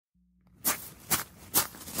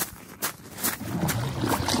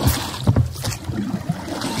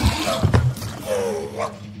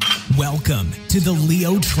Welcome to the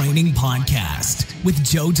Leo Training Podcast with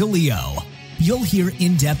Joe DeLeo. You'll hear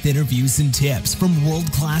in-depth interviews and tips from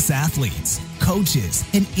world-class athletes, coaches,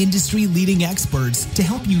 and industry-leading experts to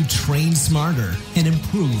help you train smarter and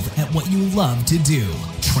improve at what you love to do.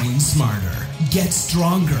 Train smarter, get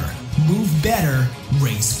stronger, move better,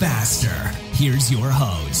 race faster. Here's your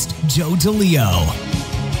host, Joe DeLeo.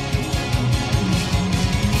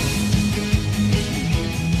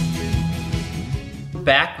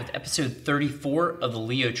 Back with episode 34 of the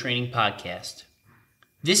Leo Training Podcast.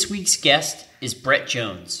 This week's guest is Brett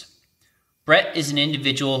Jones. Brett is an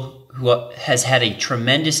individual who has had a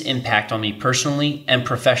tremendous impact on me personally and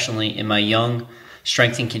professionally in my young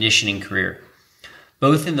strength and conditioning career,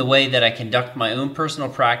 both in the way that I conduct my own personal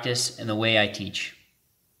practice and the way I teach.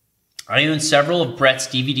 I own several of Brett's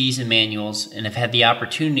DVDs and manuals and have had the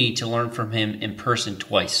opportunity to learn from him in person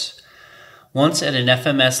twice. Once at an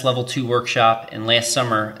FMS Level 2 workshop and last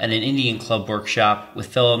summer at an Indian Club workshop with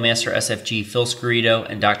fellow Master SFG Phil Scarito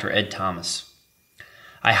and Dr. Ed Thomas.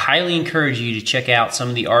 I highly encourage you to check out some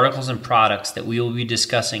of the articles and products that we will be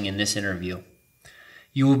discussing in this interview.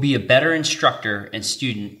 You will be a better instructor and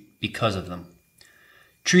student because of them.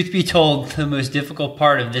 Truth be told, the most difficult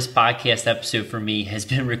part of this podcast episode for me has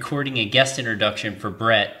been recording a guest introduction for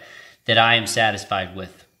Brett that I am satisfied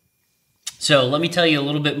with. So let me tell you a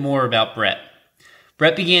little bit more about Brett.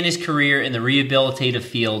 Brett began his career in the rehabilitative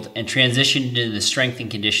field and transitioned into the strength and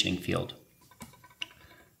conditioning field.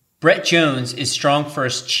 Brett Jones is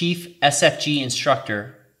StrongFirst Chief SFG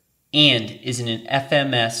Instructor and is an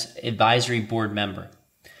FMS Advisory Board member.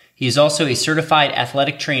 He is also a certified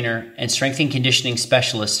athletic trainer and strength and conditioning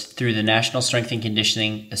specialist through the National Strength and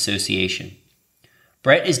Conditioning Association.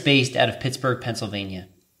 Brett is based out of Pittsburgh, Pennsylvania.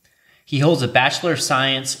 He holds a Bachelor of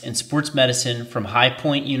Science in Sports Medicine from High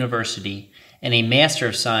Point University and a Master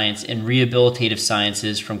of Science in Rehabilitative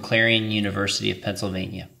Sciences from Clarion University of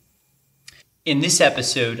Pennsylvania. In this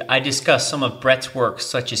episode, I discuss some of Brett's work,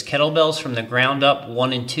 such as Kettlebells from the Ground Up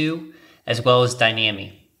 1 and 2, as well as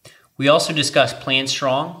Dynami. We also discuss Plan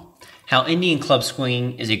Strong, how Indian Club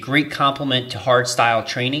swinging is a great complement to hard-style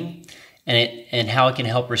training, and how it can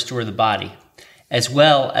help restore the body, as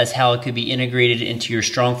well as how it could be integrated into your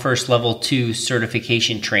StrongFirst Level 2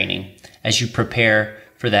 certification training as you prepare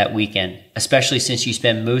for that weekend, especially since you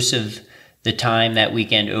spend most of the time that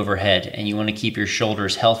weekend overhead and you want to keep your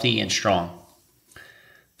shoulders healthy and strong.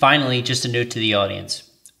 Finally, just a note to the audience.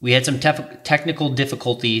 We had some technical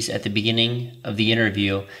difficulties at the beginning of the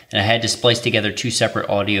interview, and I had to splice together two separate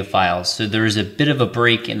audio files, so there is a bit of a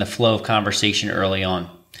break in the flow of conversation early on.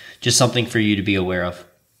 Just something for you to be aware of.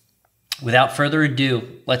 Without further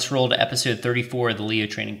ado, let's roll to episode 34 of the Leo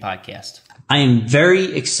Training Podcast. I am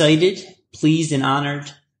very excited, pleased, and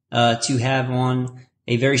honored to have on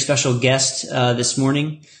a very special guest this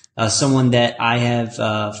morning, someone that I have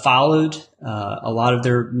followed a lot of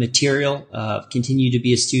their material, continue to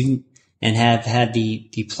be a student, and have had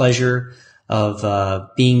the pleasure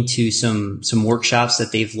of being to some workshops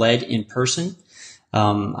that they've led in person.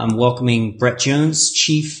 I'm welcoming Brett Jones,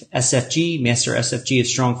 Chief SFG, Master SFG of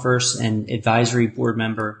StrongFirst, and Advisory Board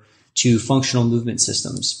member to Functional Movement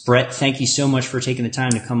Systems. Brett, thank you so much for taking the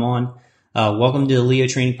time to come on. Welcome to the Leo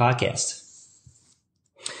Training Podcast.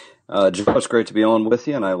 Joe, it's great to be on with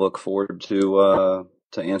you, and I look forward to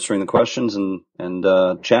answering the questions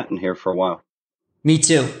and chatting here for a while. Me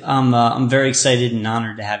too. I'm very excited and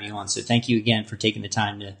honored to have you on. So thank you again for taking the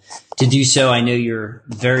time to do so. I know you're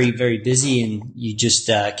very, very busy, and you just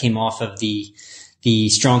came off of the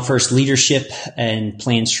StrongFirst Leadership and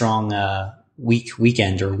Plan Strong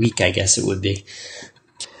weekend, I guess it would be.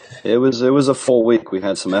 It was a full week. We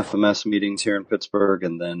had some FMS meetings here in Pittsburgh,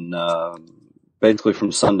 and then basically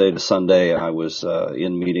from Sunday to Sunday, I was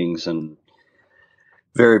in meetings and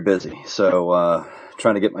very busy. So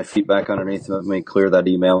trying to get my feet back underneath me, clear that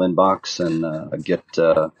email inbox, and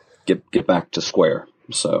get back to square.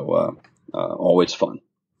 So always fun.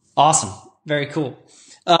 Awesome, very cool.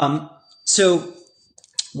 So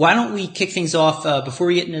why don't we kick things off before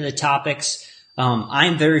we get into the topics?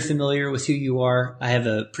 I'm very familiar with who you are. I have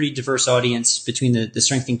a pretty diverse audience between the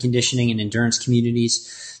strength and conditioning and endurance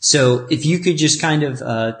communities. So if you could just kind of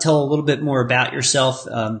tell a little bit more about yourself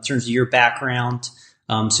in terms of your background,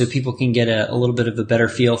 so people can get a little bit of a better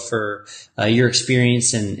feel for your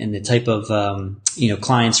experience and the type of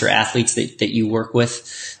clients or athletes that you work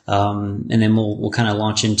with, and then we'll kind of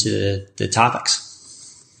launch into the topics.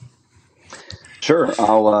 Sure,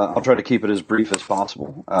 I'll try to keep it as brief as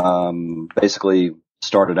possible. Basically,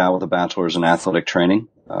 started out with a bachelor's in athletic training,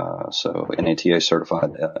 so NATA certified,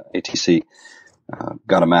 ATC.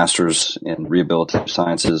 got a master's in rehabilitative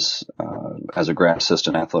sciences as a grad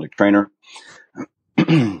assistant athletic trainer.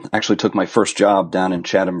 Actually took my first job down in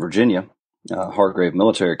Chatham, Virginia. Hargrave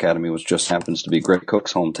Military Academy, which just happens to be Greg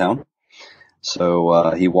Cook's hometown.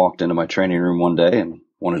 So he walked into my training room one day and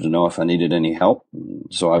wanted to know if I needed any help.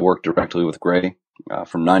 So I worked directly with Gray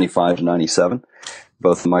from 95 to 97,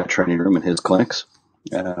 both in my training room and his clinics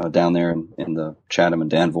down there in the Chatham and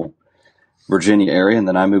Danville, Virginia area. And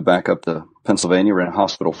then I moved back up to Pennsylvania, ran a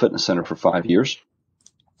hospital fitness center for 5 years.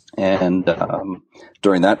 And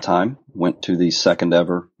during that time, went to the second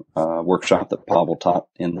ever workshop that Pavel taught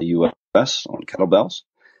in the U.S. on kettlebells.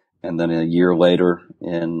 And then a year later,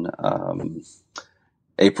 in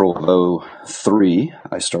April of 2003,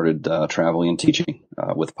 I started traveling and teaching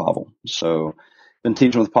with Pavel. So been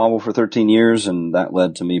teaching with Pavel for 13 years, and that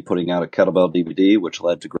led to me putting out a kettlebell DVD, which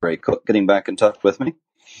led to Gray Cook getting back in touch with me,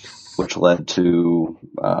 which led to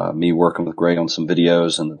me working with Gray on some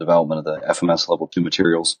videos and the development of the FMS Level 2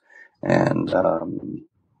 materials. And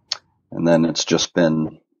then it's just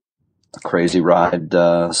been a crazy ride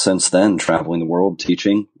since then, traveling the world,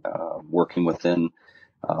 teaching, working within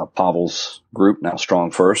Pavel's group, now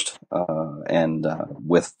StrongFirst, and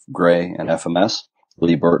with Gray and FMS,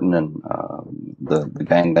 Lee Burton and the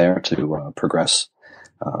gang there to progress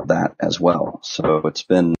that as well. So it's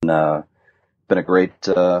been a great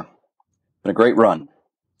run.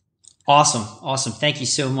 Awesome. Thank you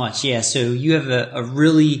so much. Yeah. So you have a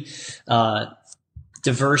really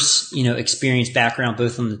diverse, experience background,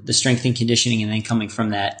 both on the strength and conditioning, and then coming from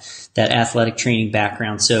that athletic training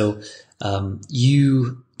background. So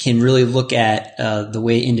you can really look at the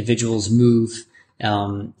way individuals move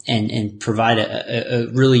and provide a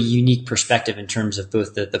really unique perspective in terms of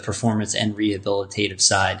both the performance and rehabilitative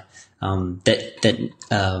side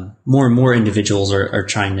that more and more individuals are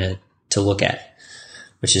trying to look at,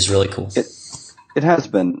 which is really cool. It has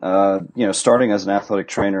been, starting as an athletic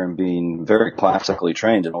trainer and being very classically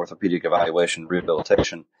trained in orthopedic evaluation,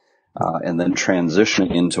 rehabilitation, and then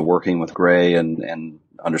transitioning into working with Gray and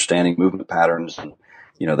understanding movement patterns. And,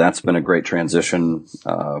 that's been a great transition,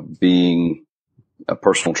 being a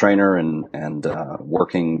personal trainer and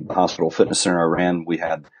working the hospital fitness center I ran. We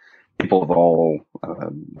had people of all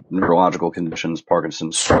neurological conditions,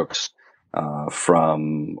 Parkinson's, strokes,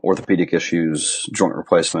 from orthopedic issues, joint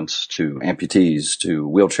replacements, to amputees, to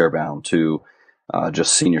wheelchair bound, to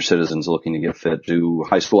just senior citizens looking to get fit, to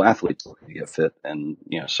high school athletes looking to get fit. And,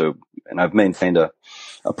 and I've maintained a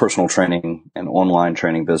personal training and online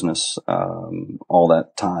training business, all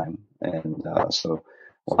that time. And, so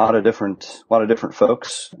a lot of different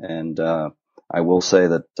folks. And, I will say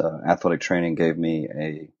that, athletic training gave me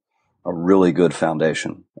a really good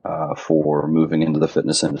foundation, for moving into the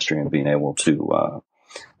fitness industry and being able to,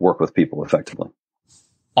 work with people effectively.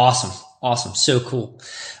 Awesome. So cool.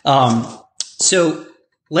 So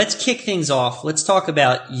let's kick things off. Let's talk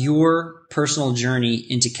about your personal journey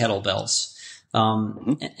into kettlebells.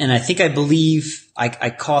 And I believe I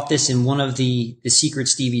caught this in one of the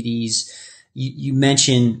Secrets DVDs. You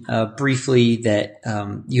mentioned, briefly that,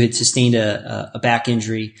 you had sustained a back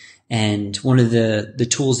injury, and one of the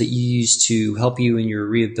tools that you used to help you in your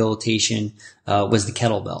rehabilitation, was the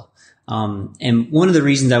kettlebell. And one of the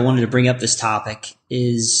reasons I wanted to bring up this topic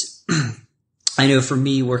is I know for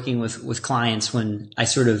me, working with clients, when I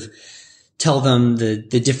sort of tell them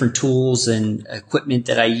the different tools and equipment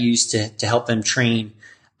that I use to help them train,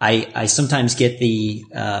 I sometimes get the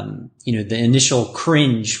initial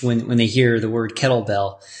cringe when they hear the word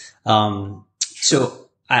kettlebell. So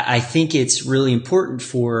I think it's really important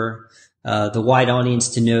for the wide audience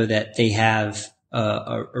to know that they have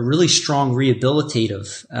a really strong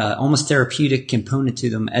rehabilitative, almost therapeutic component to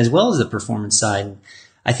them, as well as the performance side. And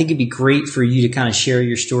I think it'd be great for you to kind of share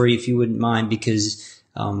your story, if you wouldn't mind, because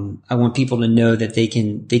I want people to know that they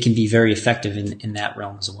can be very effective in that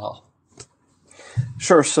realm as well.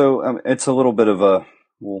 Sure. So it's a little bit of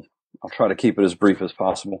I'll try to keep it as brief as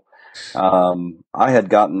possible. I had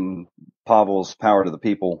gotten Pavel's Power to the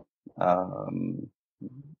People in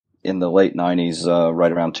the late 90s,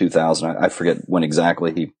 right around 2000. I forget when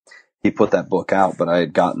exactly he put that book out, but I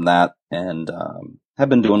had gotten that and had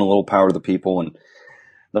been doing a little Power to the People, and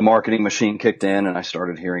the marketing machine kicked in, and I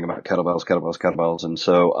started hearing about kettlebells. And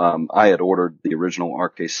so I had ordered the original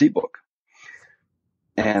RKC book,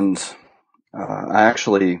 and I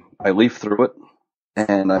leafed through it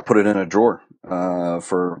and I put it in a drawer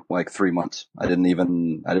for like 3 months. I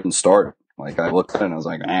didn't start. Like, I looked at it and I was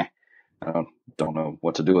like, I don't know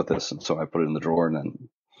what to do with this. And so I put it in the drawer and then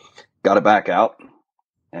got it back out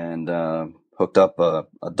and hooked up a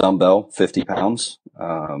dumbbell, 50 pounds,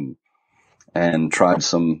 and tried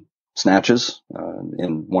some snatches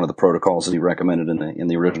in one of the protocols that he recommended in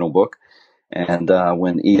the original book. And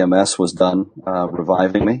when EMS was done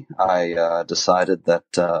reviving me, I decided that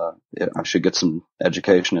I should get some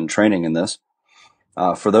education and training in this.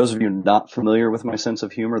 For those of you not familiar with my sense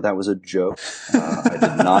of humor, that was a joke. I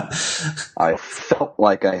did not. I felt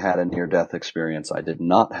like I had a near-death experience. I did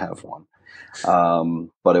not have one.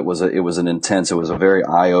 But it was a very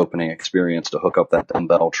eye-opening experience to hook up that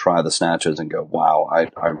dumbbell, try the snatches, and go, wow, I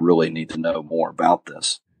really need to know more about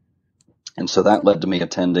this. And so that led to me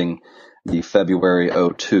attending the February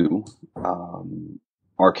 02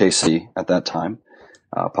 RKC at that time,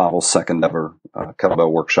 Pavel's second ever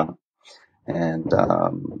kettlebell workshop. And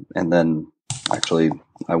then actually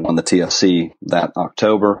I won the TSC that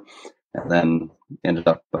October, and then ended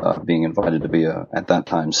up being invited to be at that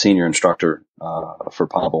time senior instructor for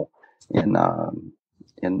Pavel in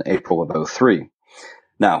April of 03.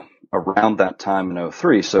 Now, around that time in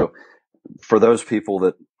 03, so for those people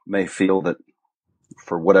that may feel that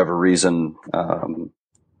for whatever reason I'm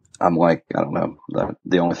like, I don't know,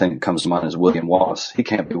 the only thing that comes to mind is William Wallace. He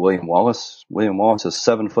can't be William Wallace. William Wallace is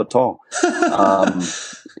 7 foot tall.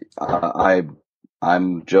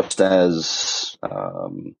 I'm just as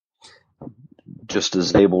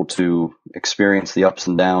able to experience the ups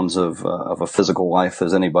and downs of a physical life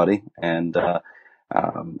as anybody, and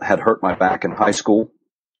had hurt my back in high school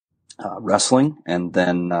wrestling, and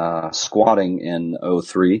then squatting in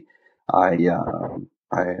 03.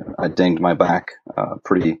 I dinged my back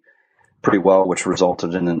pretty well, which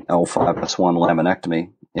resulted in an L5S1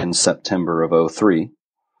 laminectomy in September of 03.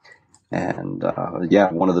 And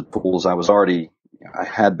one of the tools I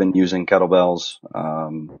had been using kettlebells,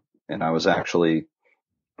 and I was actually,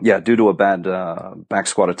 due to a bad back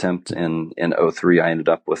squat attempt in 03, I ended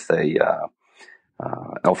up with a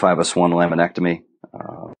L5S1 laminectomy.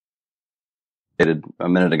 A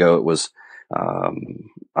minute ago, it was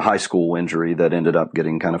a high school injury that ended up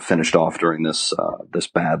getting kind of finished off during this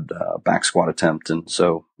bad back squat attempt. And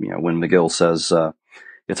so, when McGill says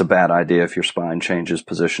it's a bad idea if your spine changes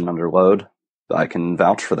position under load, I can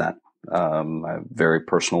vouch for that. I have very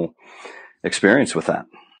personal experience with that.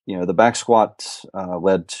 The back squat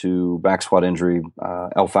led to back squat injury.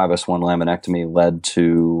 L5S1 laminectomy led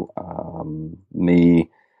to me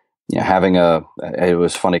having it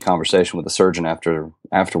was a funny conversation with the surgeon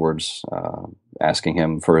afterwards, asking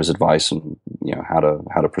him for his advice and how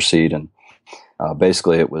to proceed. And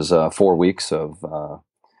basically it was 4 weeks of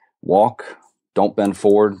walk, don't bend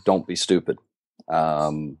forward, don't be stupid,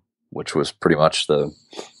 which was pretty much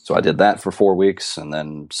so I did that for 4 weeks, and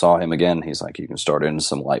then saw him again. He's like, you can start into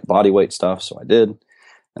some light body weight stuff. So I did.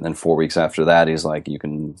 And then 4 weeks after that, he's like, you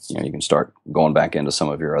can start going back into some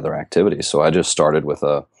of your other activities. So I just started with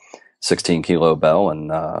a 16 kilo bell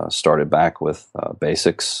and started back with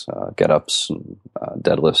basics, get-ups, and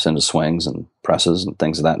deadlifts into swings and presses and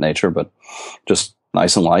things of that nature, but just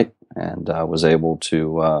nice and light, and was able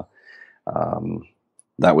to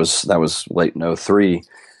that was late in 03.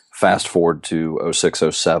 Fast forward to 06,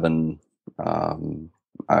 07,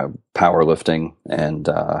 powerlifting, and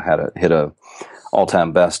hit a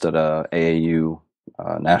all-time best at a AAU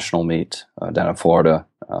national meet down in Florida,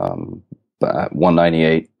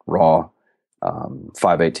 198 raw,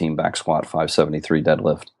 518 back squat, 573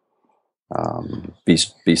 deadlift,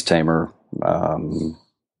 beast tamer, 10th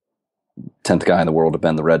guy in the world to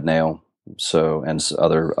bend the red nail, and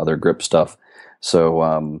other grip stuff.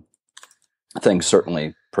 So things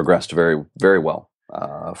certainly progressed very, very well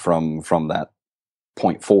from that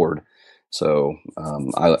point forward. So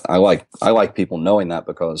I like people knowing that,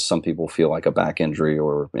 because some people feel like a back injury,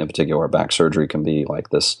 or in particular back surgery, can be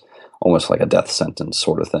like this, almost like a death sentence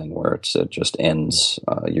sort of thing, where it just ends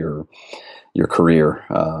your career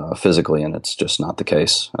physically, and it's just not the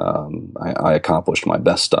case. I accomplished my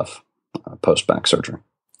best stuff post back surgery.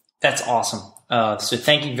 That's awesome. So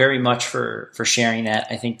thank you very much for sharing that.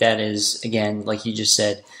 I think that is, again, like you just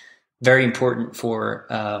said, very important for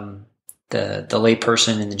the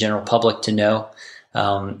layperson and the general public to know,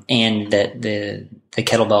 and that the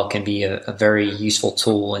kettlebell can be a very useful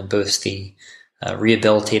tool in both the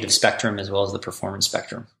rehabilitative spectrum as well as the performance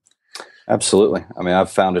spectrum. Absolutely. I mean,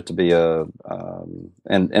 I've found it to be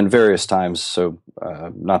and various times, so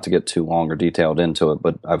not to get too long or detailed into it,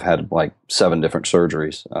 but I've had like 7 different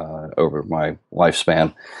surgeries over my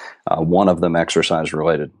lifespan. One of them exercise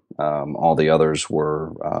related. All the others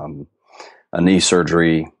were a knee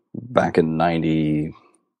surgery back in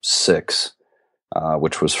 96,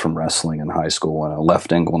 which was from wrestling in high school, and a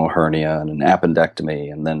left inguinal hernia and an appendectomy.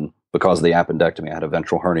 And then because of the appendectomy, I had a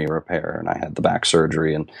ventral hernia repair, and I had the back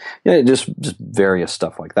surgery, and just various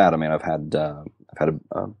stuff like that. I mean, I've had had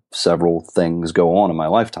several things go on in my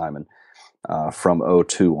lifetime, and from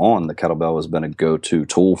 '02 on, the kettlebell has been a go-to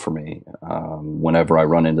tool for me whenever I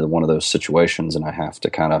run into one of those situations and I have to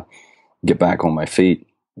kind of get back on my feet.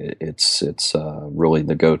 It's really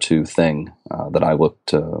the go-to thing that I look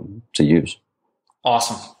to use.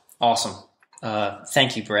 Awesome.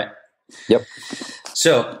 Thank you, Brett. Yep.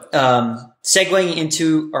 So, segueing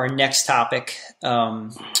into our next topic,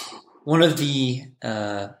 one of the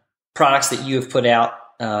products that you have put out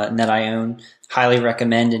and that I own, highly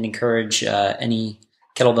recommend and encourage any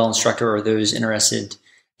kettlebell instructor or those interested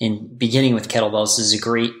in beginning with kettlebells. This is a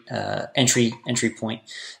great entry point.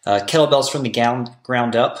 Kettlebells from the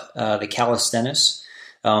ground up, the calisthenics.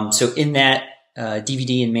 So in that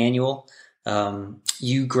DVD and manual,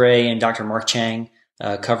 you, Gray, and Dr. Mark Chang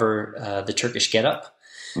cover the Turkish get-up.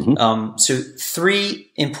 Mm-hmm. So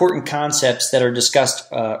 3 important concepts that are discussed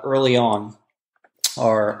early on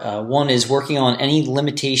are one is working on any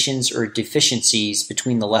limitations or deficiencies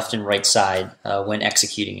between the left and right side when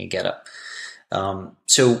executing a get-up.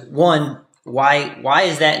 So one, why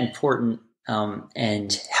is that important,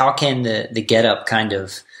 and how can the get-up kind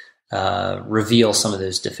of reveal some of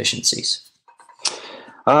those deficiencies?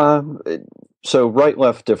 So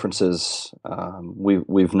right-left differences,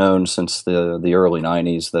 we've known since the early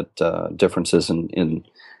 '90s that differences in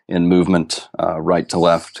movement, right to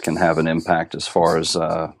left, can have an impact as far as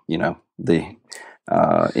the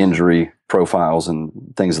injury profiles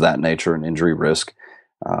and things of that nature, and injury risk.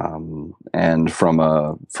 And from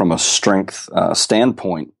a strength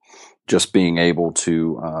standpoint, just being able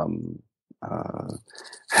to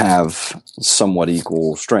have somewhat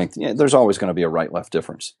equal strength, there's always going to be a right-left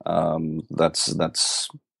difference. That's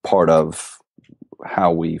part of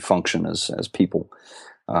how we function as people.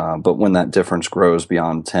 But when that difference grows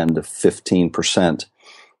beyond 10 to 15%,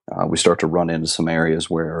 we start to run into some areas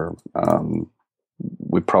where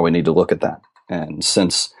we probably need to look at that. And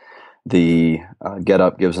since the get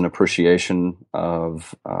up gives an appreciation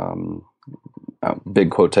of big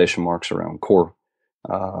quotation marks around core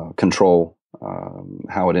control,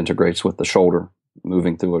 how it integrates with the shoulder,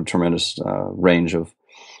 moving through a tremendous range of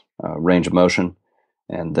motion,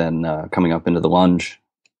 and then coming up into the lunge,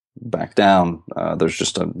 back down.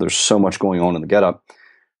 There's so much going on in the get up.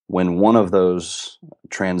 When one of those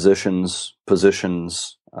transitions,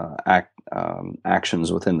 positions,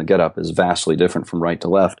 actions within the get up is vastly different from right to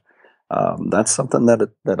left, that's something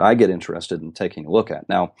that I get interested in taking a look at.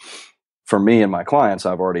 Now, for me and my clients,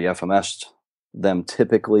 I've already FMS'd them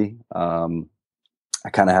typically. I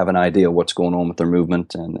kind of have an idea of what's going on with their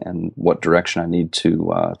movement and what direction I need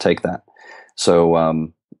to take that.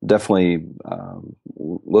 So definitely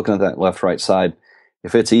looking at that left-right side.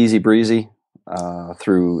 If it's easy breezy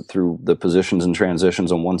through the positions and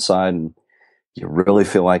transitions on one side, and you really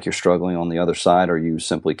feel like you're struggling on the other side, or you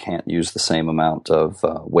simply can't use the same amount of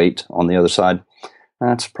weight on the other side,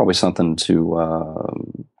 that's probably something to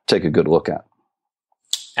take a good look at.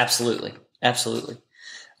 Absolutely.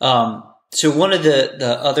 So one of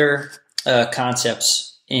the other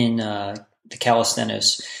concepts in the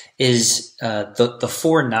calisthenics is the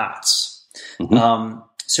 4 knots. Mm-hmm.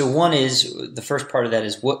 So one is, the first part of that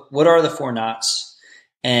is what are the 4 knots,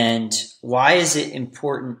 and why is it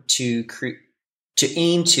important to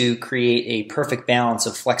aim to create a perfect balance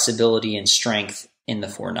of flexibility and strength in the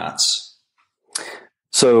 4 knots?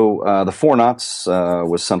 So the 4 knots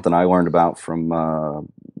was something I learned about from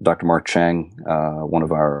Dr. Mark Chang, one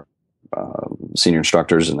of our senior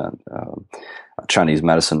instructors and a Chinese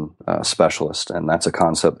medicine specialist. And that's a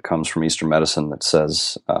concept that comes from Eastern medicine that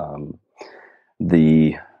says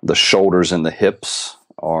the shoulders and the hips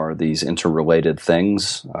are these interrelated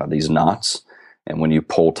things, these knots. And when you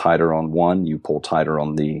pull tighter on one, you pull tighter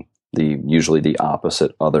on the usually the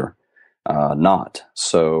opposite other knot.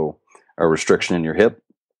 So a restriction in your hip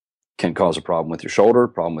can cause a problem with your shoulder.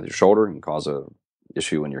 Problem with your shoulder can cause a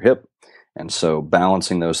issue in your hip. And so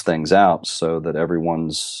balancing those things out so that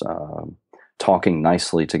everyone's talking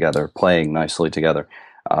nicely together, playing nicely together,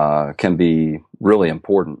 can be really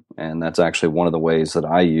important. And that's actually one of the ways that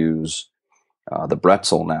I use the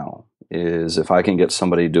Bretzel now, is if I can get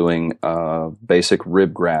somebody doing basic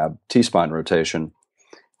rib grab, T-spine rotation,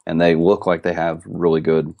 and they look like they have really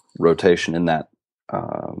good rotation in that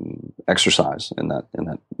exercise, in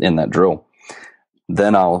that drill,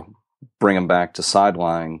 then I'll bring them back to side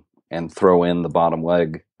lying and throw in the bottom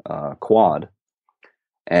leg quad.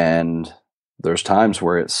 And there's times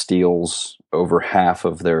where it steals over half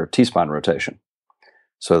of their T-spine rotation.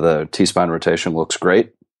 So the T-spine rotation looks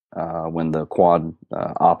great when the quad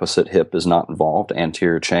opposite hip is not involved,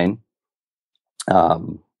 anterior chain.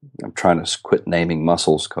 I'm trying to quit naming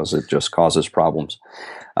muscles because it just causes problems.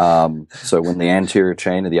 So when the anterior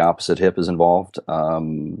chain of the opposite hip is involved,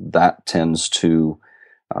 that tends to,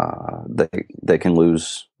 they can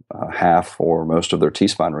lose half or most of their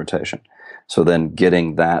T-spine rotation. So then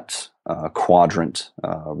getting that quadrant,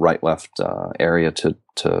 right-left area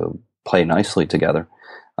to play nicely together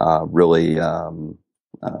really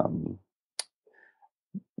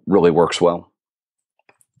works well.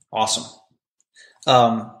 Awesome.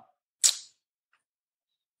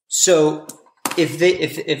 So if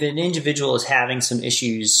an individual is having some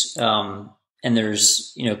issues, and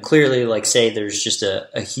there's, clearly, like, say there's just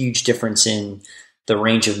a huge difference in the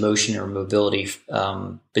range of motion or mobility,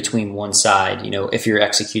 between one side, if you're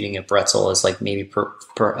executing a pretzel as like maybe part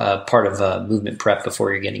of a movement prep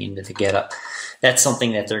before you're getting into the get up, that's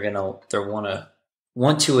something that they're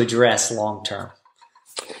want to address long term.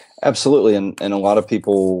 Absolutely. And a lot of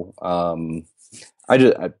people,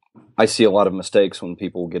 I see a lot of mistakes when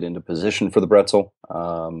people get into position for the pretzel,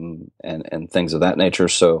 and things of that nature.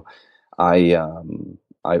 So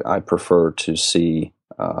I prefer to see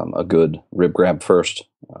a good rib grab first,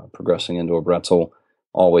 progressing into a pretzel.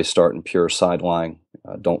 Always start in pure side lying.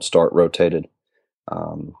 Don't start rotated.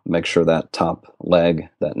 Make sure that top leg,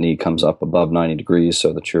 that knee comes up above 90 degrees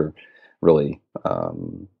so that you're really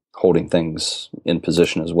holding things in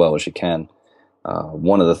position as well as you can.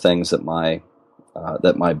 One of the things that my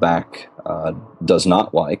back does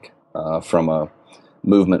not like, from a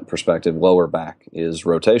movement perspective, lower back, is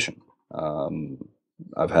rotation.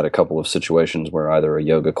 I've had a couple of situations where either a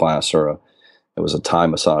yoga class or it was a Thai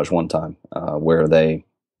massage one time, where they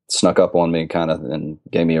snuck up on me kind of and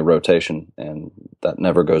gave me a rotation, and that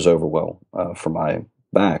never goes over well for my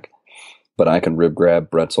back. But I can rib grab,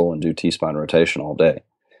 pretzel, and do T-spine rotation all day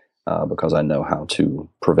because I know how to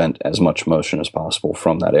prevent as much motion as possible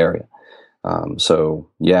from that area. So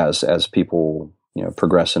yeah, as people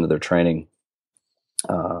progress into their training,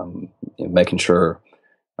 making sure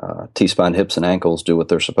T-spine, hips, and ankles do what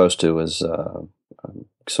they're supposed to is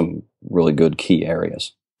some really good key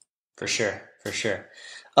areas. For sure.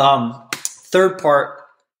 Third part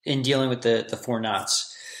in dealing with the four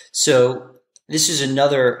knots. So this is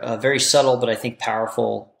another very subtle but I think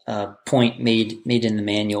powerful point made in the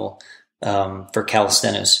manual for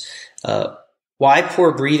calisthenics. Why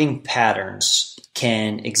poor breathing patterns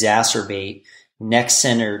can exacerbate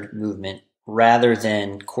neck-centered movement rather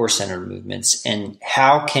than core-centered movements, and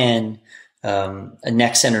how can a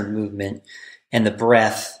neck-centered movement and the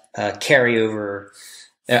breath carry over,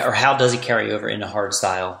 or how does it carry over into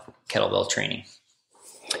hard-style kettlebell training?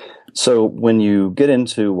 So when you get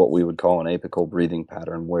into what we would call an apical breathing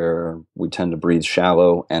pattern, where we tend to breathe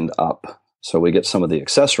shallow and up, so we get some of the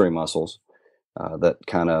accessory muscles that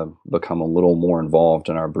kind of become a little more involved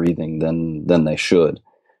in our breathing than they should.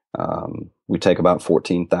 We take about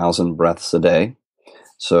 14,000 breaths a day.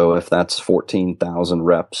 So if that's 14,000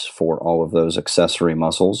 reps for all of those accessory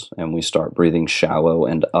muscles, and we start breathing shallow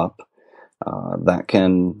and up, that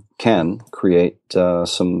can create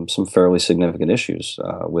some fairly significant issues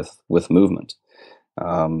with movement.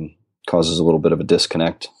 Causes a little bit of a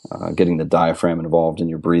disconnect. Getting the diaphragm involved in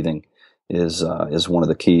your breathing is one of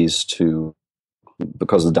the keys to,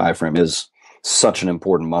 because the diaphragm is such an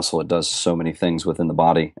important muscle. It does so many things within the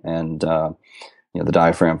body, and the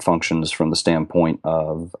diaphragm functions from the standpoint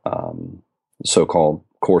of so-called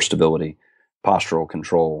core stability, postural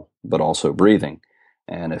control, but also breathing.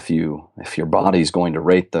 And if your body's going to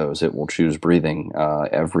rate those, it will choose breathing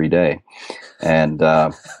every day, and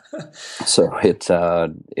so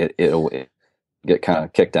it'll get kind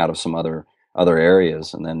of kicked out of some other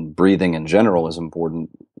areas. And then breathing in general is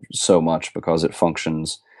important so much because it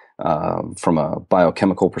functions from a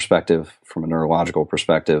biochemical perspective, from a neurological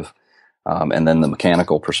perspective, and then the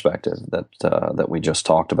mechanical perspective that we just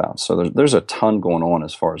talked about. So there's a ton going on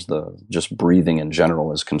as far as the just breathing in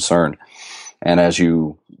general is concerned. And as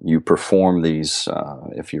you perform these,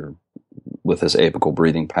 if you're with this apical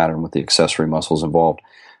breathing pattern with the accessory muscles involved,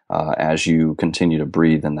 as you continue to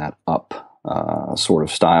breathe in that up sort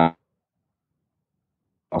of style,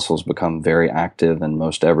 muscles become very active in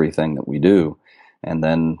most everything that we do, and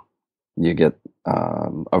then you get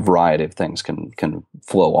a variety of things can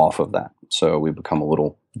flow off of that. So we become a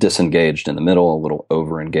little disengaged in the middle, a little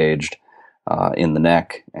over-engaged in the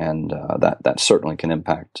neck, and that certainly can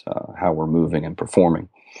impact how we're moving and performing.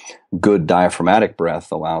 Good diaphragmatic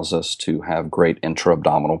breath allows us to have great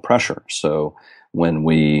intra-abdominal pressure. So when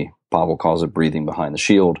Pavel calls it breathing behind the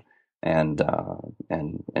shield, and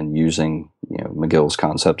using McGill's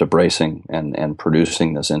concept of bracing and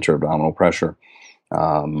producing this intra-abdominal pressure,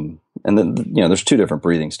 And then, there's two different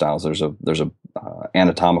breathing styles. There's a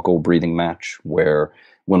anatomical breathing match where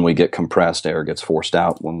when we get compressed, air gets forced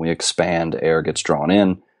out. When we expand, air gets drawn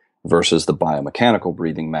in, versus the biomechanical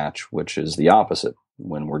breathing match, which is the opposite.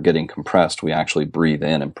 When we're getting compressed, we actually breathe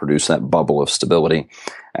in and produce that bubble of stability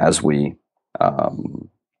as we, and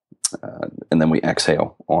then we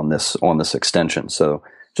exhale on this extension. So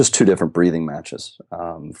just two different breathing matches.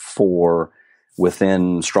 For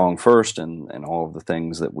within StrongFirst and all of the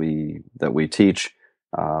things that we teach,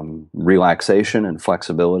 relaxation and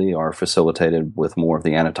flexibility are facilitated with more of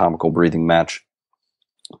the anatomical breathing match.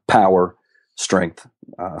 Power, strength,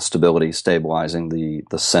 stability, stabilizing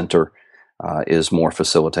the center is more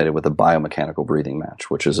facilitated with a biomechanical breathing match,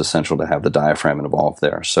 which is essential to have the diaphragm involved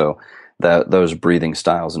there. So those breathing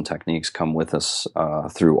styles and techniques come with us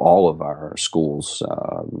through all of our schools.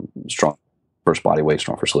 StrongFirst Bodyweight,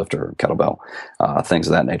 StrongFirst Lifter, Kettlebell, things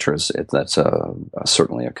of that nature. That's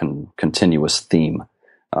certainly a continuous theme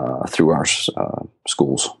through our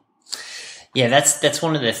schools. Yeah, that's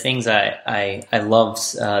one of the things I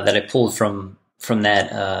loved that I pulled from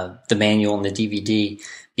that the manual and the DVD,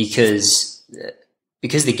 because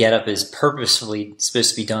the get up is purposefully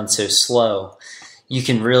supposed to be done so slow. You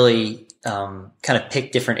can really kind of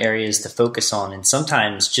pick different areas to focus on, and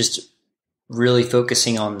sometimes just really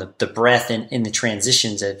focusing on the breath and in the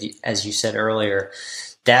transitions, as you said earlier,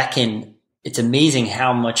 it's amazing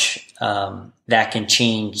how much that can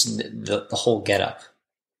change the whole get up.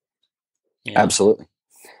 You know? Absolutely.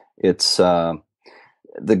 It's the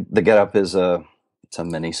get up is it's a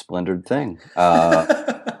mini splendored thing.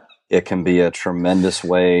 It can be a tremendous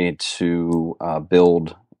way to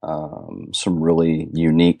build some really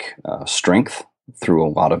unique strength through a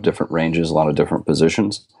lot of different ranges, a lot of different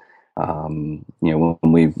positions. When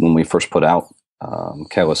we first put out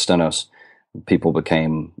calisthenics, people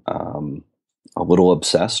became a little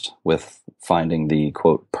obsessed with finding the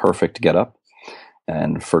quote perfect get up,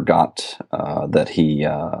 and forgot that he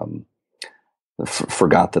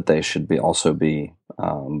forgot that they should also be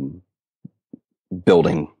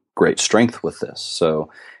building great strength with this. So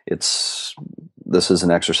this is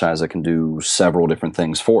an exercise that can do several different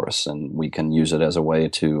things for us, and we can use it as a way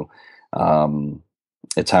to.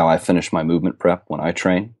 It's how I finish my movement prep when I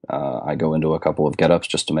train. I go into a couple of get-ups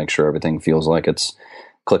just to make sure everything feels like it's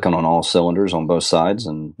clicking on all cylinders on both sides,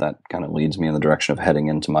 and that kind of leads me in the direction of heading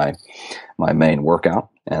into my main workout.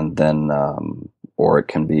 And then, or it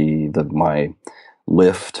can be my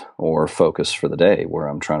lift or focus for the day, where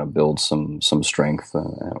I'm trying to build some strength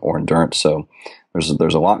or endurance. So there's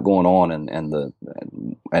a lot going on, and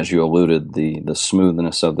as you alluded, the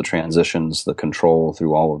smoothness of the transitions, the control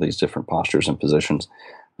through all of these different postures and positions,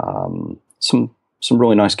 some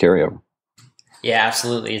really nice carryover. Yeah,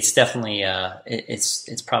 absolutely. It's definitely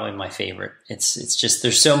it's probably my favorite. It's just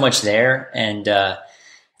there's so much there, and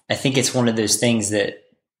I think it's one of those things that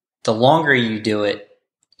the longer you do it,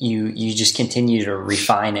 you just continue to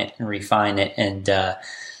refine it, and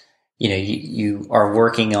you are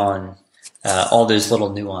working on all those little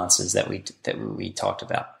nuances that we talked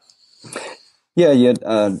about. Yeah.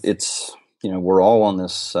 It's we're all on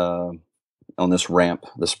this ramp,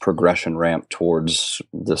 this progression ramp towards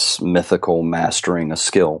this mythical mastering a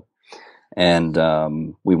skill, and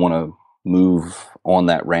we want to move on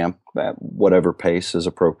that ramp at whatever pace is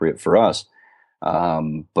appropriate for us.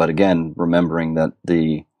 But again, remembering that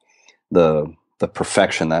the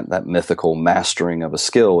perfection, that mythical mastering of a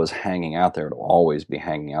skill is hanging out there. It'll always be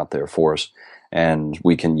hanging out there for us. And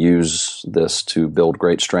we can use this to build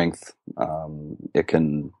great strength. It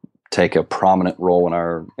can take a prominent role in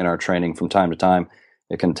our training from time to time.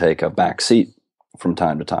 It can take a back seat from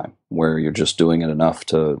time to time, where you're just doing it enough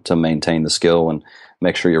to maintain the skill and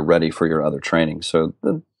make sure you're ready for your other training. So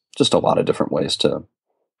just a lot of different ways to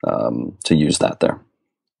use that there.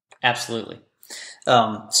 Absolutely.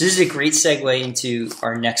 So this is a great segue into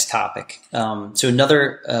our next topic. So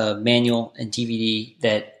another manual and DVD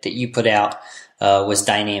that you put out was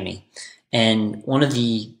Dynami. And one of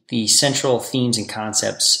the central themes and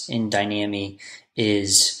concepts in Dynami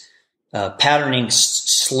is patterning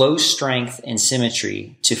slow strength and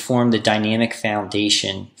symmetry to form the dynamic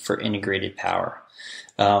foundation for integrated power.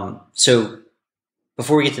 So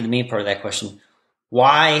before we get to the main part of that question,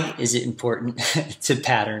 why is it important to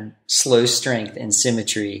pattern slow strength and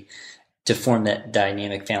symmetry to form that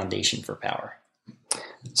dynamic foundation for power?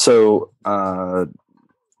 So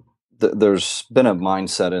there's been a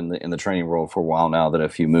mindset in the training world for a while now that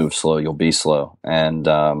if you move slow, you'll be slow, and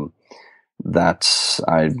I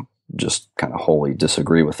just kind of wholly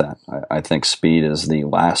disagree with that. I think speed is the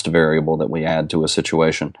last variable that we add to a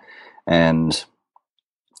situation, and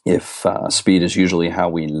if speed is usually how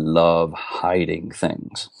we love hiding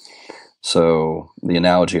things. So the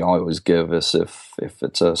analogy I always give is if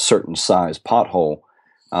it's a certain size pothole,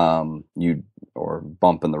 or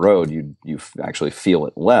bump in the road, you actually feel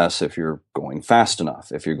it less if you're going fast enough.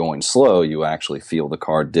 If you're going slow, you actually feel the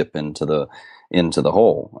car dip into the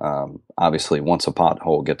hole. Obviously, once a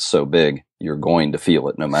pothole gets so big, you're going to feel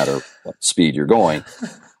it no matter what speed you're going.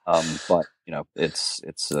 But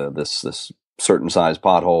it's this certain size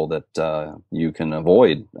pothole that you can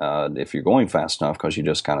avoid if you're going fast enough, because you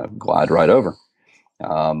just kind of glide right over.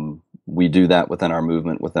 We do that within our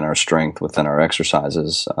movement, within our strength, within our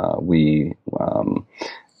exercises. We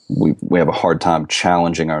have a hard time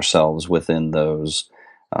challenging ourselves within those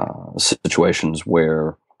situations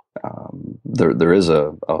where there is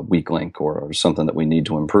a weak link or something that we need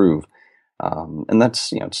to improve. And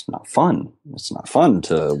that's, it's not fun. It's not fun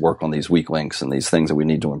to work on these weak links and these things that we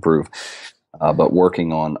need to improve. But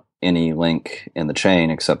working on any link in the chain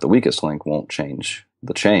except the weakest link won't change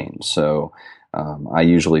the chain. So I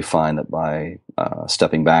usually find that by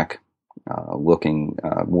stepping back, looking,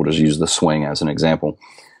 we'll just use the swing as an example.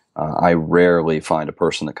 I rarely find a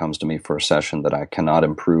person that comes to me for a session that I cannot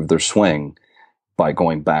improve their swing by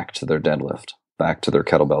going back to their deadlift, back to their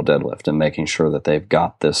kettlebell deadlift, and making sure that they've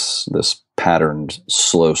got this patterned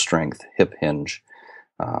slow strength hip hinge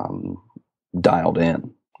dialed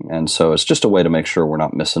in. And so it's just a way to make sure we're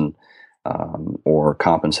not missing or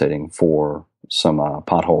compensating for some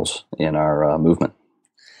potholes in our movement.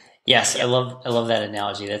 Yes, I love that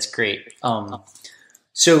analogy. That's great.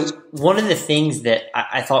 So one of the things that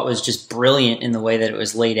I thought was just brilliant in the way that it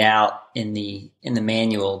was laid out in the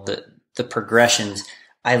manual, the progressions.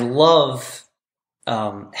 I love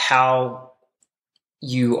how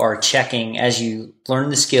you are checking as you learn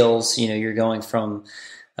the skills. You're going from,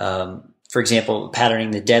 for example,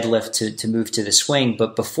 patterning the deadlift to move to the swing.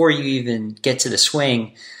 But before you even get to the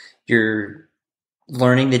swing, you're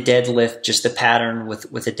learning the deadlift, just the pattern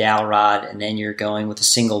with a dowel rod, and then you're going with a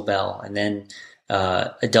single bell, and then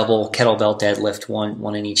a double kettlebell deadlift,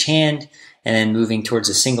 one in each hand, and then moving towards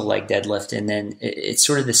a single leg deadlift. And then it's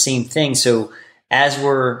sort of the same thing. So as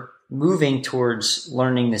we're moving towards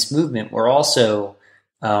learning this movement, we're also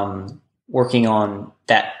working on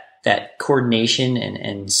that coordination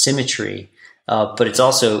and symmetry. But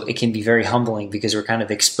it can be very humbling because we're kind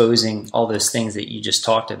of exposing all those things that you just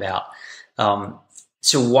talked about.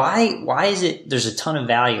 So why is it there's a ton of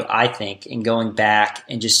value, I think, in going back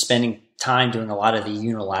and just spending time doing a lot of the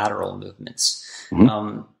unilateral movements?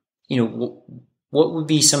 Mm-hmm. What would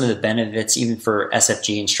be some of the benefits even for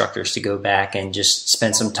SFG instructors to go back and just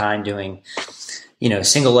spend some time doing,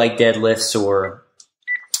 single leg deadlifts or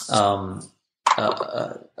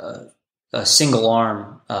a single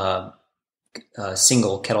arm,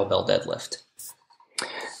 single kettlebell deadlift?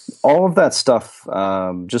 All of that stuff,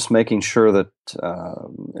 just making sure that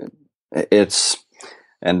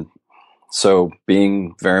and so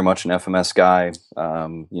being very much an FMS guy,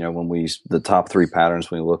 when the top three patterns,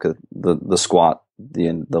 when we look at the squat,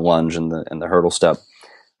 the lunge, and the hurdle step,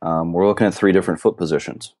 we're looking at three different foot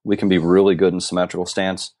positions. We can be really good in symmetrical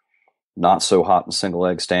stance, not so hot in single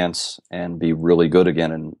leg stance, and be really good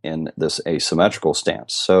again in this asymmetrical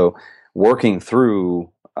stance. So working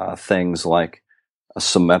through things like a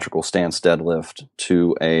symmetrical stance deadlift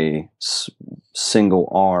to a single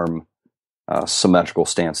arm symmetrical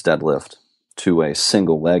stance deadlift to a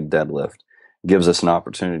single leg deadlift gives us an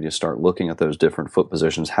opportunity to start looking at those different foot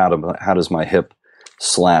positions. How does my hip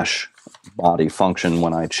 / body function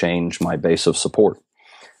when I change my base of support?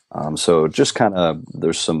 So just kind of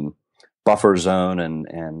there's some buffer zone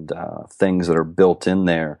and things that are built in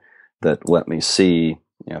there that let me see.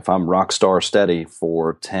 If I'm rock star steady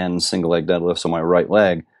for 10 single leg deadlifts on my right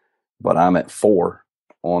leg, but I'm at 4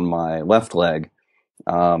 on my left leg,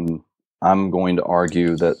 I'm going to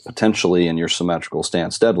argue that potentially in your symmetrical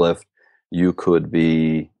stance deadlift, you could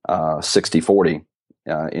be 60-40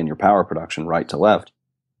 in your power production right to left.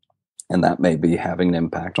 And that may be having an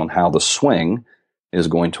impact on how the swing is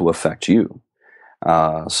going to affect you.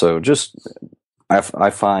 So just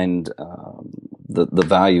I find the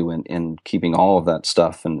value in keeping all of that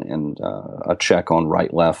stuff and a check on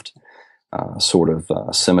right left sort of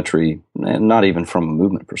symmetry, and not even from a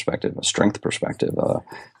movement perspective, a strength perspective,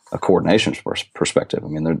 a coordination perspective. I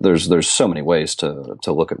mean, there's so many ways to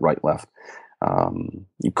look at right left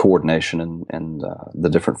coordination and the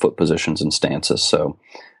different foot positions and stances. So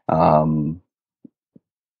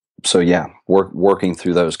yeah, working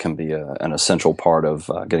through those can be an essential part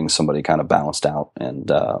of getting somebody kind of balanced out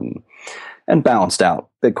and balanced out,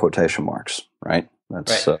 big quotation marks, right?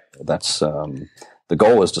 That's the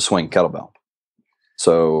goal is to swing kettlebell.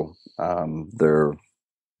 So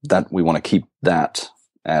that we want to keep that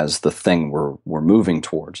as the thing we're moving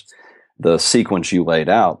towards. The sequence you laid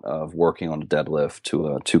out of working on a deadlift to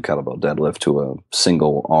a 2 kettlebell deadlift to a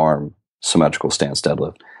single arm symmetrical stance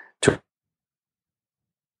deadlift to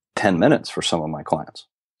 10 minutes for some of my clients.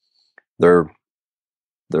 They're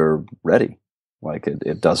ready. Like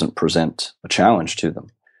it doesn't present a challenge to them.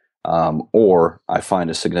 Or I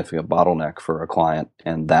find a significant bottleneck for a client,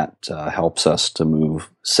 and that helps us to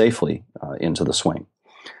move safely into the swing.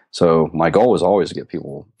 So my goal is always to get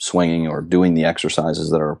people swinging or doing the exercises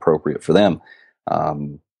that are appropriate for them.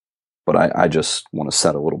 But I just want to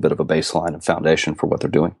set a little bit of a baseline and foundation for what they're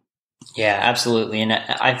doing. Yeah, absolutely. And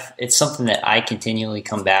it's something that I continually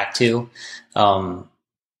come back to,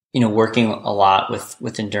 working a lot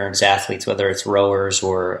with endurance athletes, whether it's rowers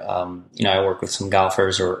or, I work with some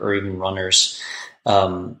golfers or even runners.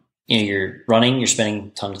 You're running, you're spending a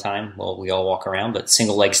ton of time. Well, we all walk around, but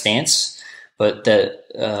single leg stance. But the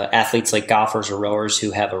athletes like golfers or rowers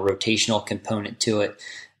who have a rotational component to it,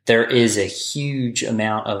 there is a huge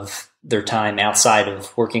amount of their time outside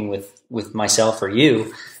of working with myself or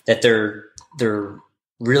you that they're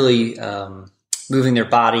really moving their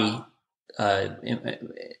body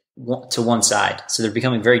to one side. So they're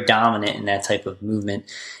becoming very dominant in that type of movement.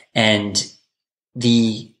 And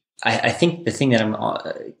I think the thing that I'm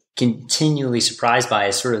continually surprised by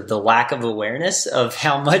is sort of the lack of awareness of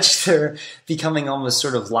how much they're becoming almost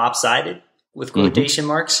sort of lopsided with quotation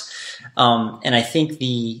marks. And I think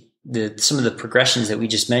some of the progressions that we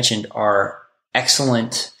just mentioned are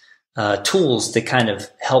excellent tools that kind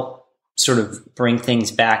of help sort of bring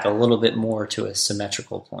things back a little bit more to a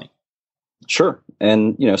symmetrical point. Sure.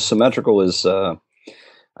 And, symmetrical is, I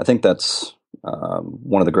think that's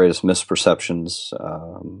one of the greatest misperceptions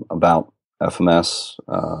about FMS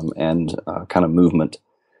and kind of movement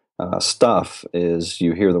stuff is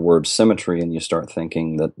you hear the word symmetry and you start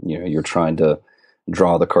thinking that you're trying to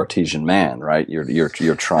draw the Cartesian man, right?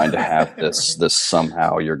 You're trying to have this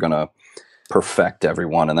somehow you're going to perfect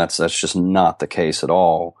everyone, and that's just not the case at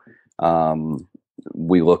all.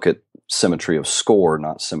 We look at symmetry of score,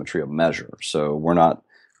 not symmetry of measure. So we're not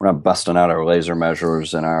busting out our laser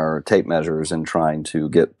measures and our tape measures and trying to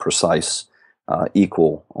get precise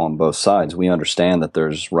equal on both sides. We understand that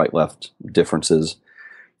there's right-left differences,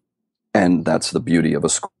 and that's the beauty of a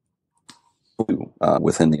score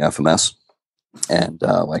within the FMS. And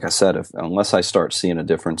like I said, unless I start seeing a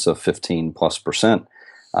difference of 15+%,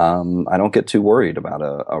 I don't get too worried about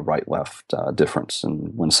a right-left difference.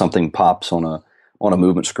 And when something pops on a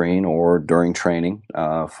movement screen or during training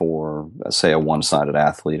for, say, a one-sided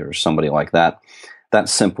athlete or somebody like that, that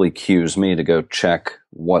simply cues me to go check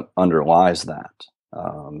what underlies that,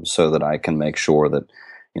 so that I can make sure that,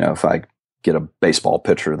 if I get a baseball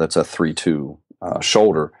pitcher that's a 3-2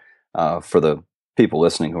 shoulder, for the people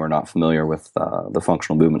listening who are not familiar with the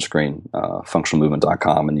functional movement screen,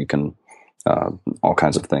 functionalmovement.com, and you can all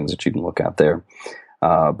kinds of things that you can look at there.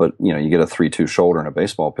 But you get a 3-2 shoulder in a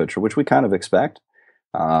baseball pitcher, which we kind of expect.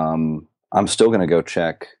 I'm still going to go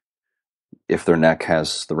check if their neck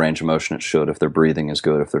has the range of motion it should, if their breathing is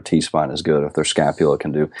good, if their T-spine is good, if their scapula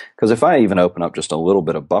can do. Because if I even open up just a little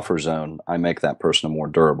bit of buffer zone, I make that person a more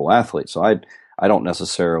durable athlete. So I don't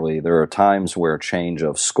necessarily, there are times where change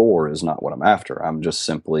of score is not what I'm after. I'm just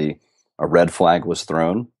simply, a red flag was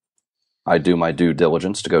thrown. I do my due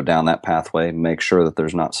diligence to go down that pathway, make sure that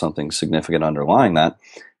there's not something significant underlying that.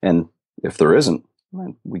 And if there isn't,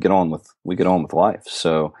 we get on with life.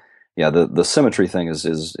 So yeah, the symmetry thing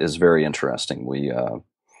is very interesting.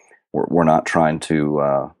 We're not trying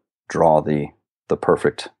to draw the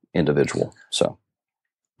perfect individual. So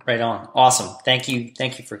right on. Awesome. Thank you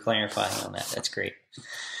for clarifying on that. That's great.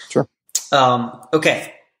 Sure.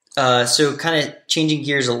 Okay. So kind of changing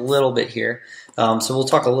gears a little bit here. So we'll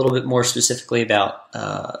talk a little bit more specifically about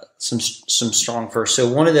some StrongFirst. So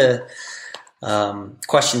one of the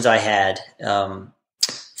questions I had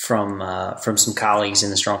from some colleagues in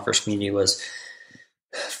the StrongFirst community was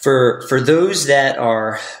for those that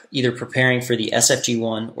are either preparing for the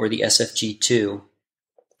SFG1 or the SFG2.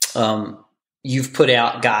 You've put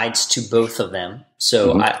out guides to both of them,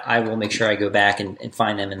 so I will make sure I go back and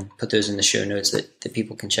find them and put those in the show notes that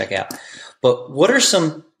people can check out. But what are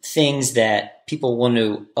some things that people want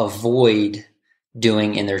to avoid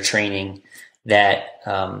doing in their training that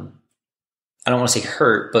I don't want to say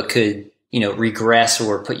hurt, but could regress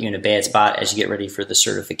or put you in a bad spot as you get ready for the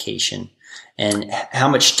certification? And how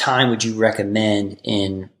much time would you recommend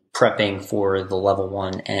in prepping for the level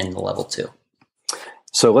 1 and the level 2?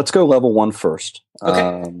 So let's go level 1 first,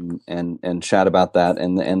 okay. And chat about that.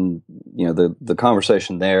 And the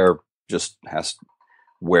conversation there just has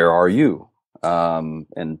where are you?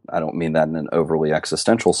 And I don't mean that in an overly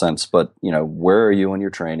existential sense, but where are you in your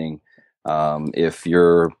training? If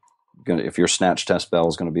your snatch test bell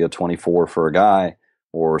is going to be a 24 for a guy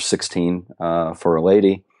or 16 for a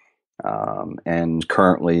lady, and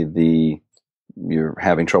currently you're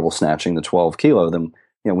having trouble snatching the 12 kilo, then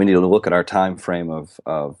we need to look at our time frame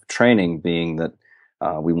of training, being that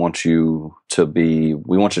we want you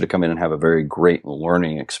to come in and have a very great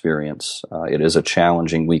learning experience. It is a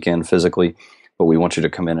challenging weekend physically, but we want you to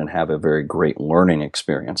come in and have a very great learning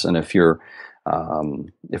experience. And if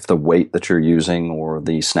the weight that you're using or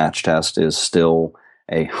the snatch test is still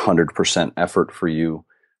 100% effort for you,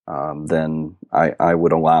 then I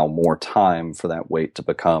would allow more time for that weight to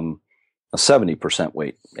become a 70%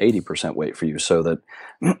 weight, 80% weight for you, so that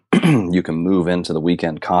you can move into the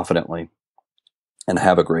weekend confidently and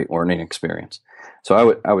have a great learning experience.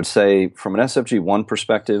 So I would say, from an SFG1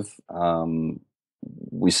 perspective,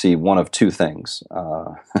 we see one of two things: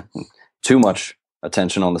 too much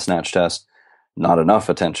attention on the snatch test, not enough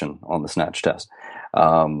attention on the snatch test.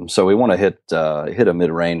 So we want to hit a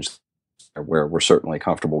mid-range where we're certainly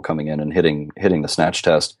comfortable coming in and hitting the snatch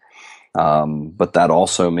test. But that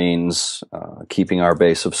also means keeping our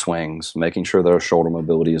base of swings, making sure that our shoulder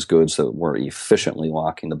mobility is good so that we're efficiently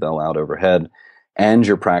locking the bell out overhead, and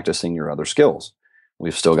you're practicing your other skills.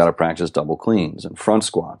 We've still got to practice double cleans and front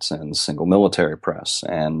squats and single military press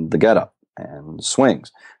and the get up and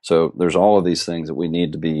swings. So there's all of these things that we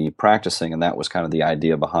need to be practicing, and that was kind of the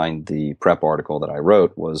idea behind the prep article that I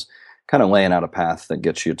wrote, was kind of laying out a path that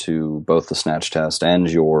gets you to both the snatch test and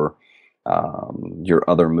your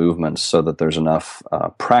other movements, so that there's enough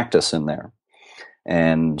practice in there.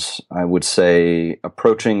 And I would say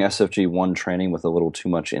approaching SFG1 training with a little too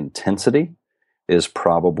much intensity is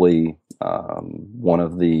probably one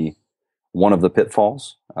of the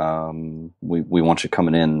pitfalls. We want you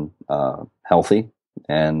coming in healthy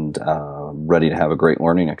and ready to have a great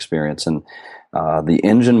learning experience. And the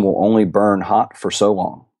engine will only burn hot for so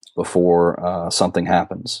long before something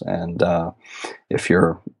happens. And if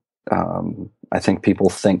you're I think people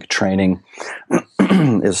think training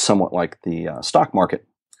is somewhat like the stock market.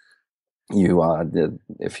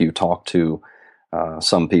 If you talk to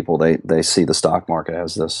some people, they see the stock market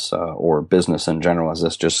as this, or business in general, as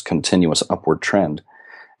this just continuous upward trend.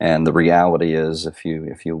 And the reality is, if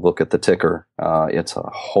you look at the ticker, it's a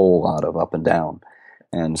whole lot of up and down.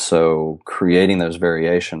 And so creating those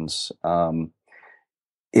variations,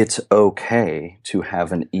 it's okay to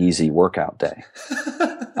have an easy workout day.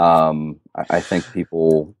 I think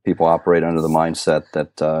people operate under the mindset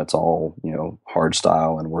that it's all hard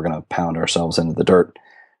style and we're going to pound ourselves into the dirt.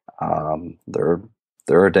 There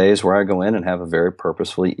are days where I go in and have a very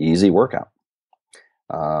purposefully easy workout.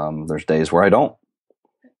 There's days where I don't.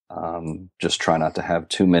 Just try not to have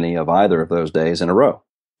too many of either of those days in a row.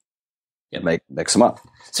 Yep. Mix them up.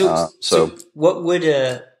 So what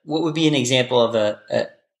would be an example of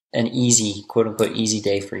an easy, quote unquote, easy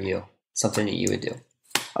day for you? Something that you would do?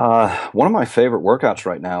 One of my favorite workouts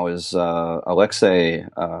right now is Alexei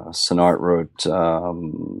Senart wrote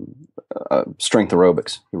Strength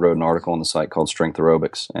Aerobics. He wrote an article on the site called Strength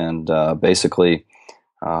Aerobics, and basically,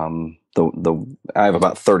 I have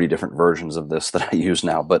about 30 different versions of this that I use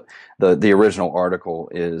now. But the original article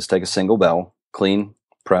is: take a single bell, clean,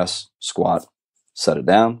 press, squat, set it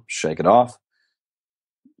down, shake it off,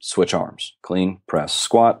 switch arms, clean, press,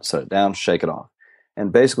 squat, set it down, shake it off.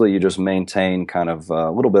 And basically you just maintain kind of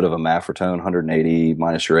a little bit of a Maffetone, 180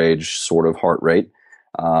 minus your age sort of heart rate.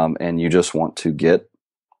 And you just want to get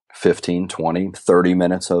 15, 20, 30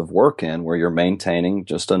 minutes of work in where you're maintaining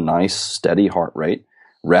just a nice steady heart rate,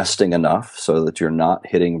 resting enough so that you're not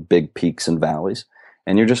hitting big peaks and valleys,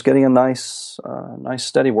 and you're just getting a nice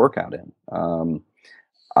steady workout in.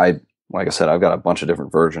 Like I said, I've got a bunch of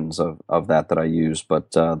different versions of that I use,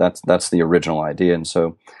 but that's the original idea. And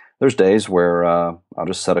so there's days where I'll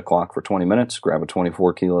just set a clock for 20 minutes, grab a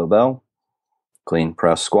 24 kilo bell, clean,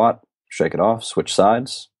 press, squat, shake it off, switch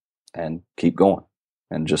sides, and keep going,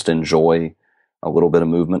 and just enjoy a little bit of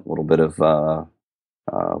movement, a little bit of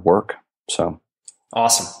work. So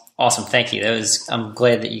awesome. Thank you. I'm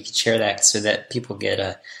glad that you could share that so that people get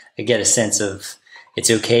a sense of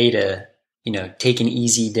it's okay to take an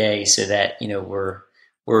easy day, so that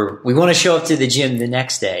we want to show up to the gym the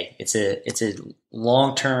next day. It's a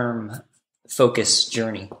long-term focus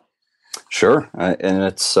journey. Sure. And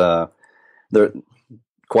it's there.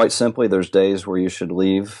 Quite simply, there's days where you should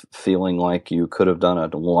leave feeling like you could have done a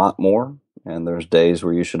lot more, and there's days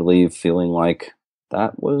where you should leave feeling like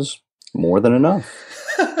that was more than enough.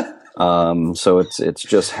 So it's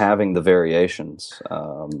just having the variations.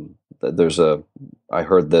 There's a I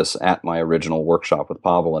heard this at my original workshop with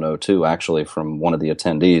Pavel in '02, actually, from one of the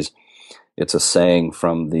attendees. It's a saying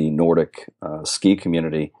from the Nordic ski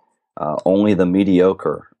community: only the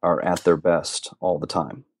mediocre are at their best all the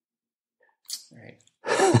time. Right.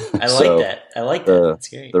 I like that. I like that. That's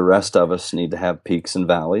great. The rest of us need to have peaks and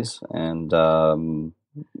valleys, and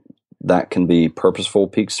that can be purposeful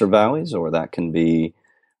peaks or valleys, or that can be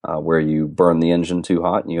where you burn the engine too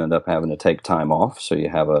hot and you end up having to take time off. So you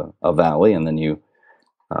have a valley, and then you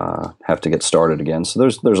have to get started again. So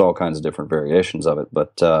there's all kinds of different variations of it.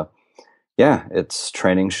 But yeah, it's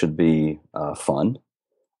training should be fun.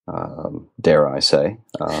 Dare I say,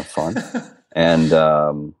 fun. And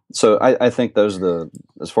so I think those are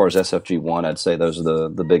as far as SFG1, I'd say those are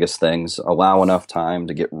the biggest things. Allow enough time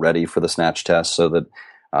to get ready for the snatch test so that,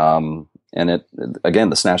 again,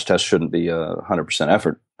 the snatch test shouldn't be 100%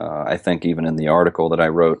 effort. I think even in the article that I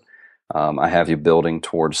wrote, I have you building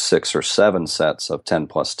towards 6 or 7 sets of 10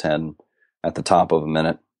 plus 10 at the top of a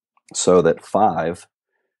minute so that 5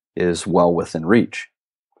 is well within reach.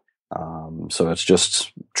 So it's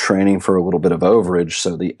just training for a little bit of overage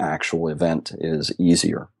so the actual event is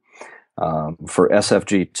easier. For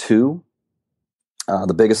SFG2,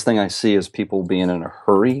 the biggest thing I see is people being in a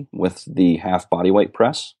hurry with the half body weight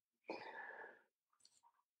press.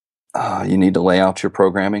 You need to lay out your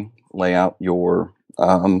programming, lay out your,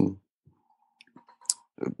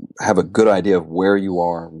 have a good idea of where you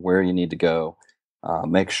are, where you need to go.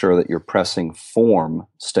 Make sure that your pressing form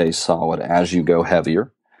stays solid as you go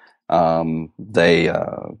heavier. I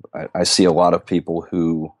see a lot of people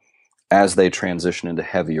who, as they transition into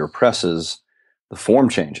heavier presses, the form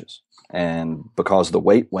changes, and because the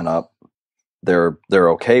weight went up, they're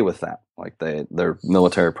okay with that. Like their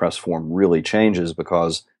military press form really changes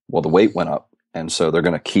because, well, the weight went up, and so they're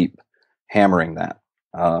going to keep hammering that.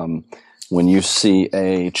 When you see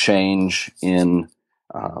a change in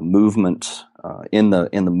movement, in the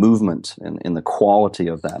movement and in the quality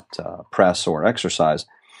of that press or exercise,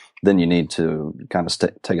 then you need to kind of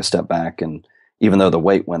take a step back. And even though the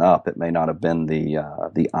weight went up, it may not have been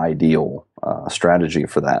the ideal strategy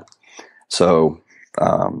for that. So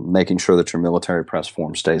making sure that your military press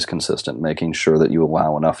form stays consistent, making sure that you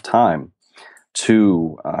allow enough time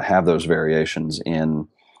to have those variations in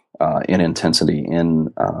intensity,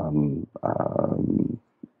 in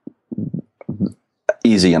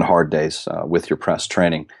easy and hard days with your press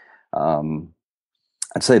training.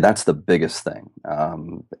 I'd say that's the biggest thing.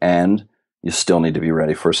 And you still need to be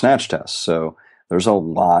ready for a snatch test. So there's a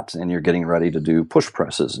lot, and you're getting ready to do push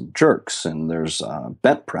presses and jerks, and there's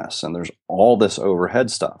bent press, and there's all this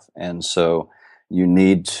overhead stuff. And so you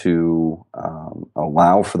need to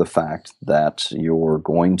allow for the fact that you're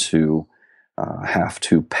going to have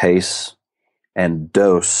to pace and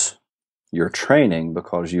dose your training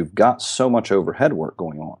because you've got so much overhead work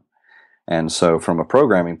going on. And so from a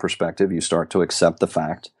programming perspective, you start to accept the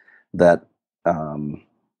fact that,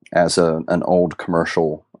 as an old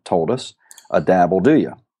commercial told us, a dab will do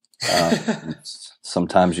you.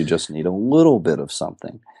 Sometimes you just need a little bit of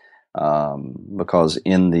something, because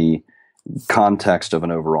in the context of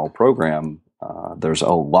an overall program, there's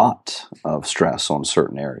a lot of stress on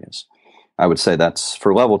certain areas. I would say that's,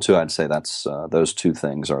 for level 2, I'd say that's those two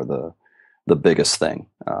things are the biggest thing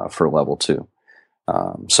for level 2.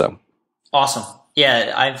 So. Awesome.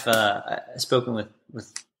 Yeah, I've spoken with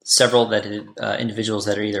several individuals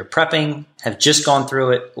that are either prepping, have just gone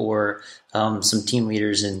through it, or some team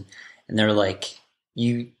leaders, and they're like,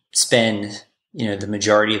 you spend the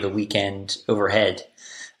majority of the weekend overhead.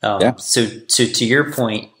 So to your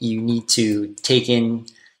point, you need to take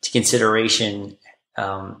into consideration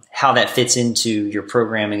how that fits into your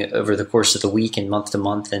programming over the course of the week and month to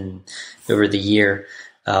month and over the year,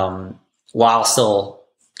 while still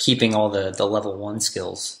keeping all the level 1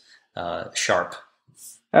 skills sharp.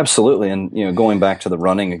 Absolutely. And, going back to the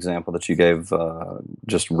running example that you gave,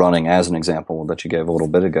 just running as an example that you gave a little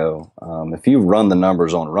bit ago, if you run the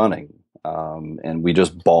numbers on running, and we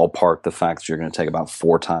just ballpark the fact that you're going to take about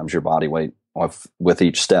 4 times your body weight off with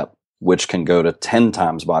each step, which can go to 10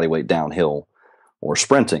 times body weight downhill or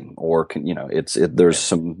sprinting, or, there's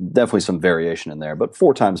definitely some variation in there, but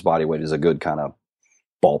 4 times body weight is a good kind of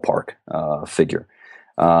ballpark figure.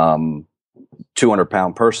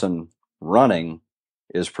 200-pound person running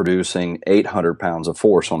is producing 800 pounds of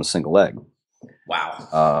force on a single leg.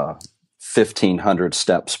 Wow. 1,500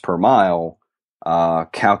 steps per mile,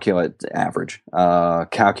 calculate average,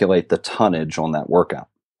 calculate the tonnage on that workout.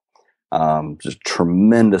 Just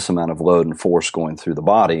tremendous amount of load and force going through the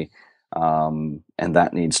body. And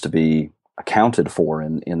that needs to be accounted for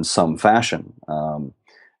in some fashion.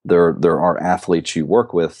 there are athletes you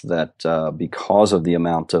work with that because of the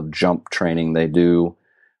amount of jump training they do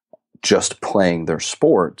just playing their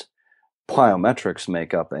sport, plyometrics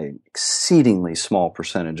make up a exceedingly small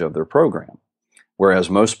percentage of their program. Whereas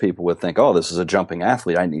most people would think, oh, this is a jumping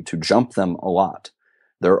athlete, I need to jump them a lot.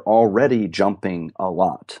 They're already jumping a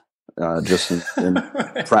lot, just in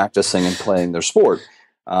practicing and playing their sport.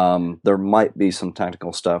 There might be some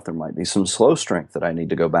technical stuff. There might be some slow strength that I need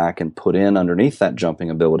to go back and put in underneath that jumping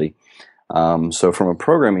ability. So from a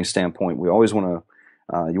programming standpoint, we always want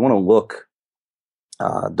to, you want to look,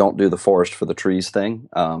 don't do the forest for the trees thing.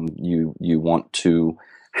 You want to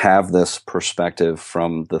have this perspective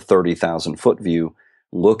from the 30,000 foot view,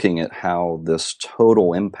 looking at how this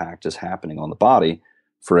total impact is happening on the body.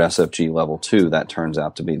 For SFG level 2, that turns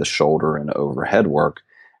out to be the shoulder and overhead work.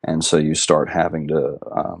 And so you start having to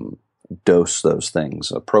dose those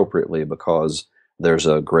things appropriately because there's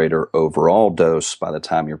a greater overall dose by the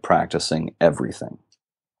time you're practicing everything.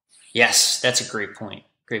 Yes, that's a great point.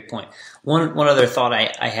 Great point. One other thought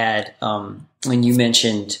I had when you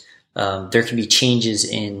mentioned there can be changes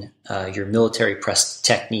in your military press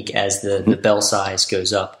technique as the bell size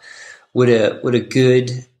goes up. Would a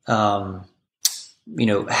good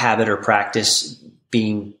habit or practice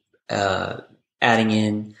being adding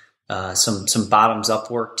in some bottoms up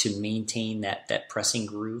work to maintain that pressing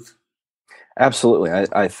groove? Absolutely.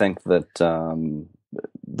 I think that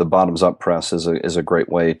the bottoms up press is a great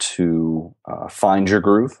way to find your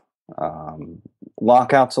groove.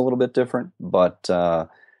 Lockout's a little bit different, but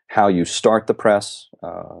how you start the press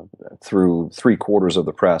through 3/4 of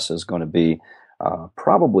the press is going to be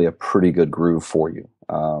probably a pretty good groove for you.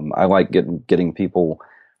 I like getting people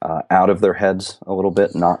out of their heads a little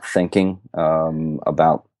bit, not thinking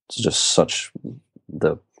about just such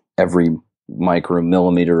every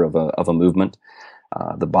micromillimeter of a movement.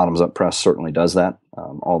 The bottoms up press certainly does that.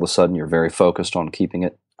 All of a sudden, you're very focused on keeping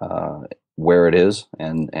it where it is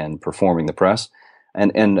and performing the press.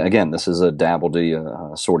 And again, this is a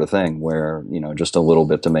dabble-do sort of thing where, just a little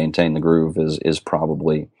bit to maintain the groove is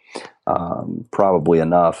probably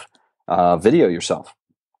enough. Video yourself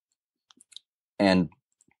and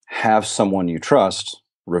have someone you trust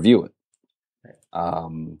review it.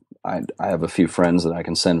 I have a few friends that I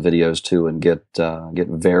can send videos to and get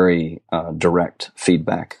very direct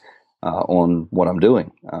feedback on what I'm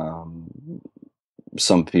doing.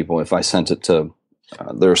 Some people, if I sent it to,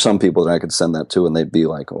 there are some people that I could send that to, and they'd be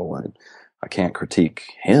like, "Oh, I can't critique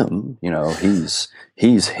him. He's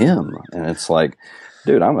him." And it's like,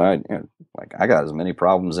 dude, I got as many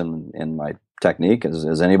problems in my technique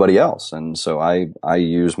as anybody else, and so I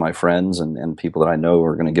use my friends and people that I know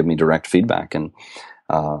are going to give me direct feedback, and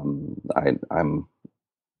I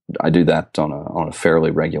do that on a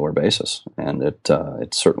fairly regular basis, and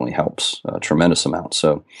it certainly helps a tremendous amount.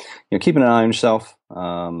 So, keeping an eye on yourself.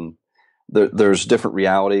 There's different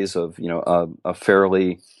realities of a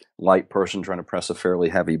fairly light person trying to press a fairly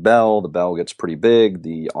heavy bell. The bell gets pretty big.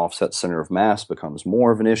 The offset center of mass becomes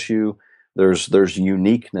more of an issue. There's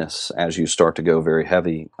uniqueness as you start to go very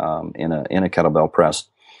heavy in a kettlebell press.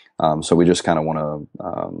 So we just kind of want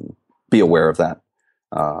to be aware of that.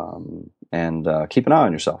 And keep an eye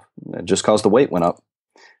on yourself. Just because the weight went up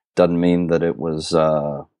doesn't mean that it was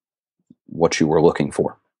what you were looking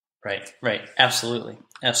for. Right. Absolutely.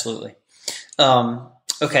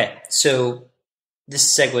 Okay, so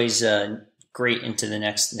this segues great into the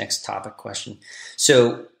next topic question.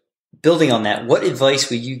 So building on that, what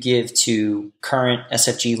advice would you give to current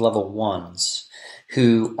SFG level 1s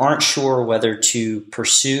who aren't sure whether to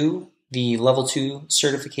pursue the level 2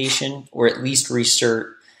 certification or at least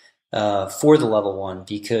recert for the level 1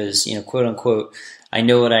 because, quote unquote, I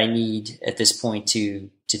know what I need at this point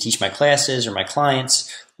to teach my classes or my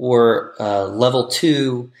clients, or level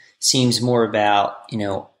 2 seems more about,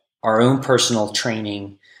 our own personal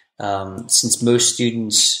training, since most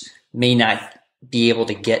students may not be able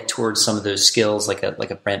to get towards some of those skills like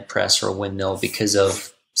a bent press or a windmill because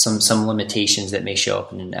of some limitations that may show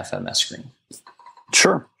up in an FMS screen.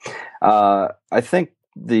 Sure. I think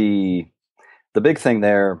the big thing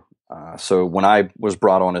there, so when I was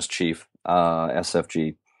brought on as chief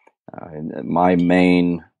SFG, my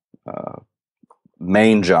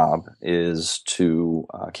main job is to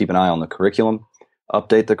keep an eye on the curriculum,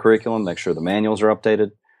 update the curriculum, make sure the manuals are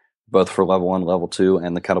updated, both for level 1, level 2,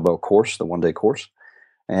 and the kettlebell course, the one-day course.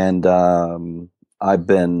 And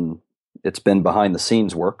it's been behind the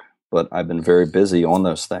scenes work, but I've been very busy on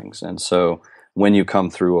those things. And so when you come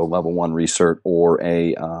through a level 1 recert or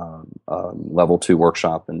a level 2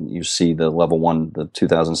 workshop and you see the level 1, the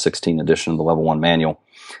 2016 edition of the level 1 manual,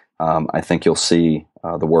 I think you'll see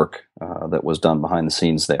the work that was done behind the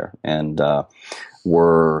scenes there. And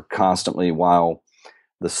we're constantly, while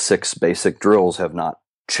the 6 basic drills have not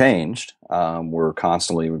changed, we're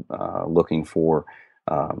constantly looking for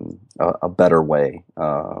a better way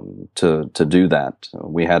to do that.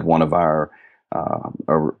 We had one of our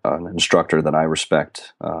an instructor that I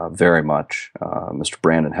respect very much, Mr.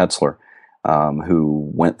 Brandon Hetzler,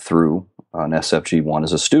 who went through an SFG1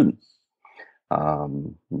 as a student.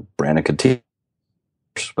 Brandon could teach,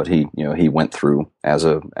 but he went through as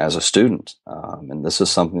a student, and this is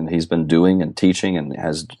something that he's been doing and teaching and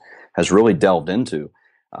has really delved into.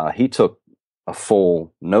 He took a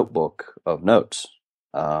full notebook of notes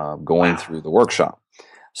going through the workshop.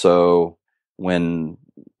 So when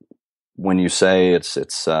you say it's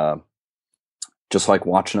just like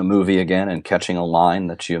watching a movie again and catching a line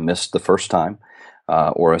that you missed the first time,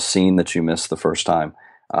 or a scene that you missed the first time,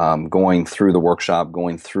 going through the workshop,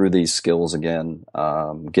 going through these skills again,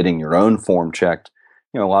 getting your own form checked.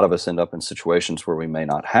 A lot of us end up in situations where we may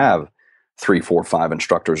not have 3, 4, 5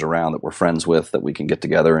 instructors around that we're friends with that we can get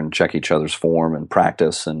together and check each other's form and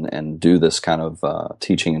practice and do this kind of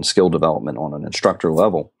teaching and skill development on an instructor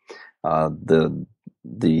level. The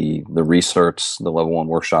research, the level 1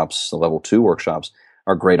 workshops, the level 2 workshops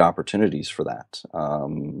are great opportunities for that.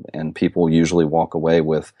 And people usually walk away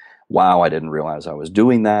with, wow, I didn't realize I was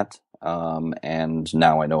doing that. And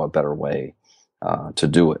now I know a better way to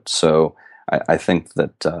do it. So I think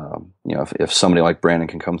that, if somebody like Brandon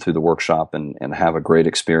can come through the workshop and have a great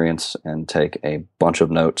experience and take a bunch of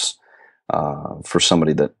notes for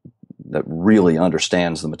somebody that really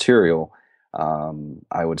understands the material,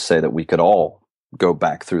 I would say that we could all go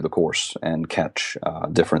back through the course and catch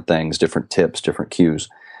different things, different tips, different cues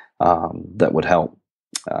that would help.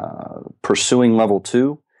 Pursuing level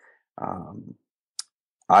 2,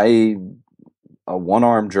 a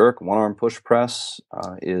one-arm jerk, one-arm push press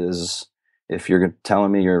is, if you're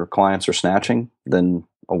telling me your clients are snatching, then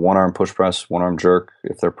a one-arm push press, one-arm jerk,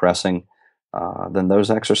 if they're pressing, then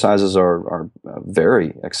those exercises are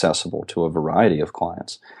very accessible to a variety of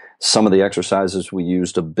clients. Some of the exercises we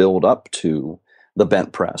use to build up to the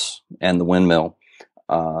bent press and the windmill,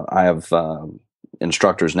 I have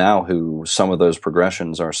instructors now who some of those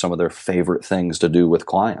progressions are some of their favorite things to do with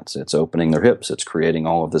clients. It's opening their hips. It's creating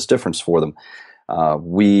all of this difference for them.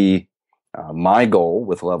 My goal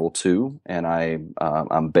with level 2, and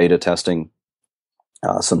I'm beta testing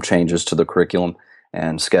some changes to the curriculum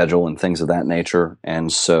and schedule and things of that nature.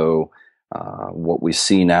 And so what we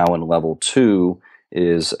see now in level 2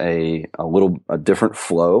 is a different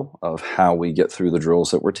flow of how we get through the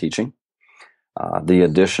drills that we're teaching. The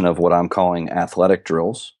addition of what I'm calling athletic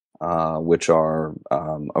drills, which are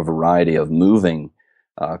a variety of moving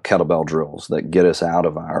kettlebell drills that get us out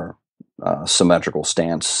of our symmetrical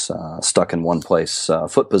stance, stuck in one place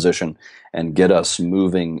foot position, and get us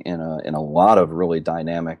moving in a lot of really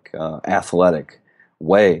dynamic athletic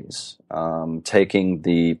ways, taking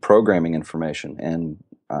the programming information and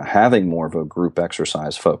having more of a group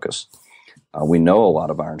exercise focus. We know a lot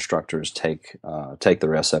of our instructors take their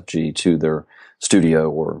SFG to their studio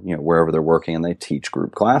or wherever they're working, and they teach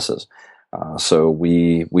group classes. So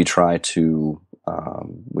we've tried to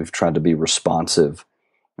be responsive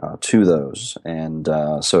to those, and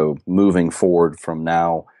so moving forward from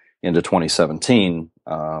now into 2017,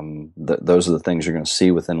 those are the things you're going to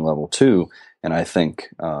see within level 2. And I think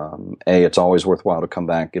it's always worthwhile to come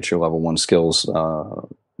back, get your level 1 skills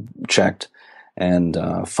checked, and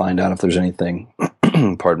find out if there's anything,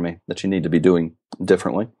 pardon me, that you need to be doing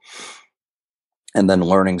differently. And then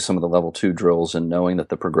learning some of the level 2 drills and knowing that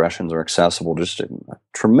the progressions are accessible to just a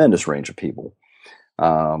tremendous range of people,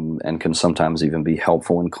 and can sometimes even be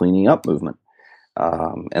helpful in cleaning up movement.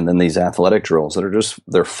 And then these athletic drills that are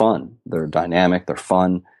they're fun, they're dynamic, they're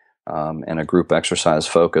fun, and a group exercise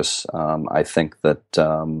focus. I think that,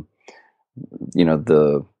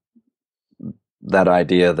 that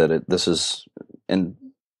idea that this is, and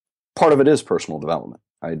part of it is personal development.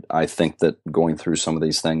 I think that going through some of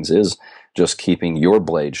these things is just keeping your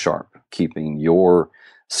blade sharp, keeping your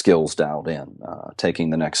skills dialed in,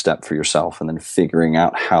 taking the next step for yourself, and then figuring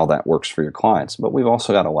out how that works for your clients. But we've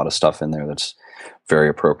also got a lot of stuff in there that's very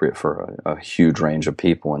appropriate for a huge range of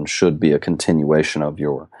people and should be a continuation of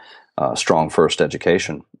your StrongFirst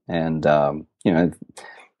education. And,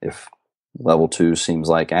 if level 2 seems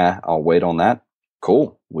like, I'll wait on that,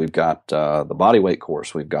 cool. We've got the bodyweight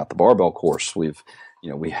course. We've got the barbell course. We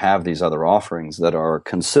have these other offerings that are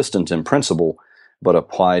consistent in principle, but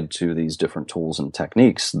applied to these different tools and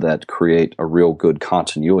techniques that create a real good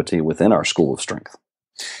continuity within our school of strength.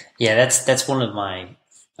 Yeah, that's one of my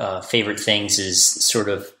favorite things, is sort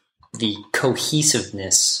of the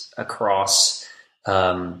cohesiveness across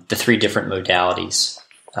the three different modalities,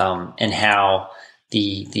 and how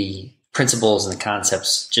the principles and the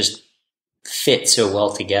concepts just fit so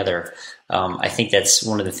well together. I think that's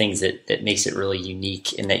one of the things that makes it really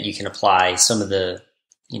unique, in that you can apply some of the,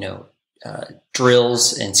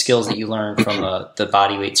 drills and skills that you learn from the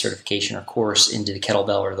bodyweight certification or course into the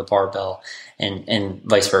kettlebell or the barbell, and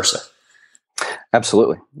vice versa.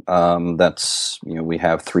 Absolutely. That's, we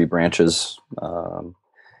have three branches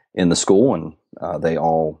in the school, and they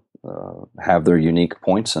all have their unique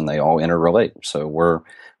points, and they all interrelate. So we're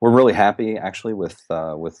really happy, actually, with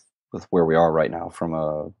where we are right now.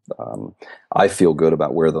 I feel good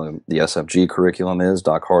about where the SFG curriculum is.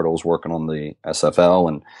 Doc Hartle's working on the SFL,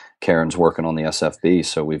 and Karen's working on the SFB.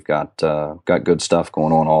 So we've got good stuff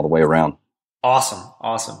going on all the way around.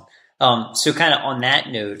 Awesome. So kind of on that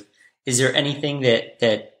note, is there anything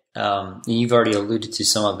that you've already alluded to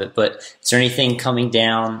some of it, but is there anything coming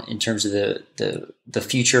down in terms of the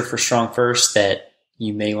future for StrongFirst that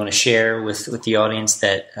you may want to share with the audience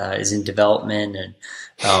that is in development,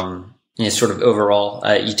 and sort of overall?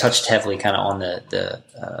 You touched heavily kind of on the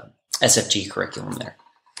SFG curriculum there.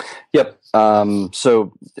 Yep.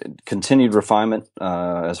 So continued refinement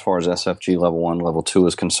as far as SFG level 1, level 2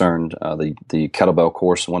 is concerned. The kettlebell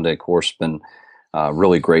course, one-day course, been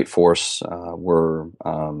really great for us. We're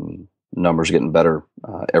numbers getting better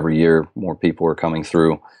every year. More people are coming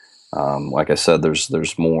through. Like I said,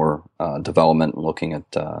 there's more development looking at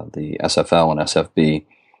the SFL and SFB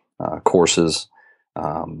courses.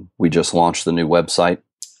 We just launched the new website,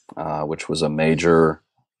 which was a major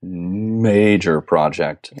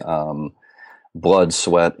project. Blood,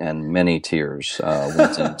 sweat, and many tears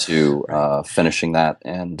went into finishing that.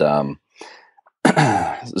 And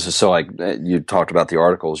so you talked about the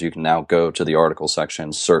articles. You can now go to the article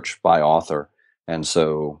section, search by author. And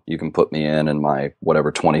so you can put me in, and my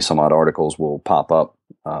whatever 20 some odd articles will pop up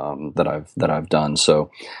that I've done. So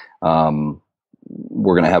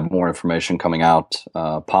we're going to have more information coming out.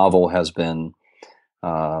 Pavel has been,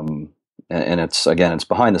 and it's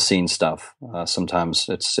behind the scenes stuff. Sometimes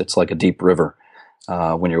it's like a deep river.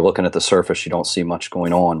 When you're looking at the surface, you don't see much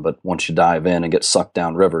going on, but once you dive in and get sucked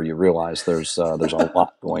down river, you realize there's a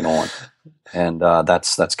lot going on. And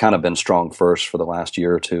that's kind of been StrongFirst for the last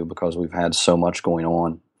year or two, because we've had so much going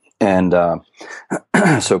on. And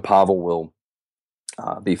so Pavel will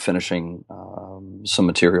be finishing some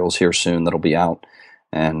materials here soon that'll be out,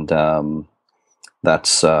 and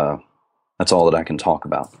that's all that I can talk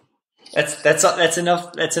about. That's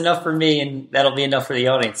enough. That's enough for me, and that'll be enough for the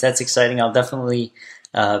audience. That's exciting. I'll definitely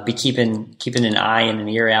be keeping an eye and an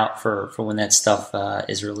ear out for when that stuff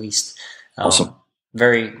is released. Awesome.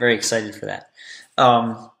 Very, very excited for that.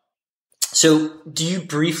 So do you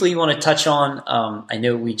briefly want to touch on, I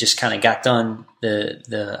know we just kind of got done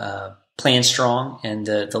the Plan Strong and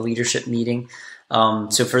the leadership meeting.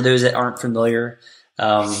 So for those that aren't familiar,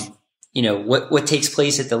 what takes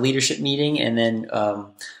place at the leadership meeting, and then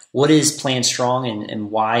what is Plan Strong,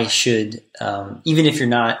 and why should, even if you're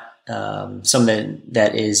not someone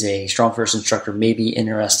that is a StrongFirst instructor, may be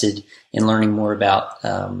interested in learning more about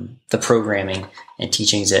the programming and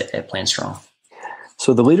teachings at Plan Strong?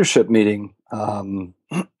 So the leadership meeting,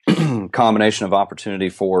 combination of opportunity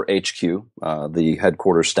for HQ, the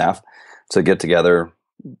headquarters staff, to get together,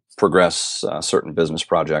 progress certain business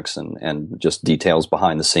projects, and just details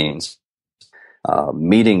behind the scenes.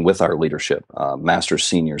 Meeting with our leadership, masters,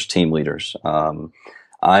 seniors, team leaders. I'm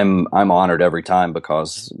honored every time,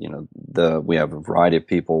 because we have a variety of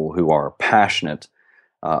people who are passionate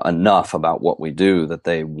enough about what we do that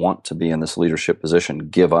they want to be in this leadership position,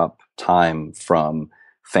 give up time from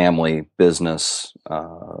family, business,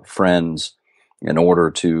 friends, in order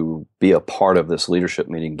to be a part of this leadership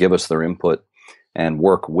meeting, give us their input, and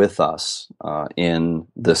work with us in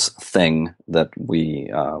this thing that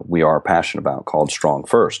we are passionate about, called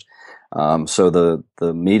StrongFirst. So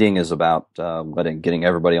the meeting is about getting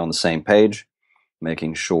everybody on the same page,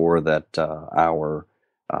 making sure that our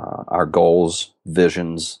goals,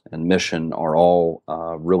 visions, and mission are all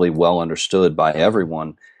really well understood by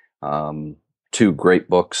everyone. Two great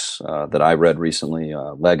books that I read recently,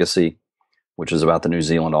 Legacy, which is about the New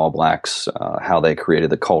Zealand All Blacks, how they created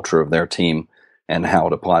the culture of their team and how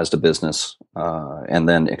it applies to business, and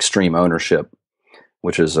then Extreme Ownership,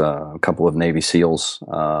 which is a couple of Navy SEALs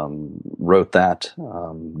wrote that.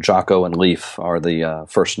 Jocko and Leaf are the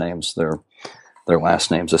first names. Their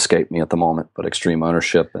last names escape me at the moment, but Extreme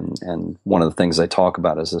Ownership, and one of the things they talk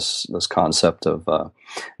about is this concept of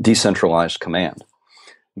decentralized command,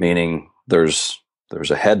 meaning there's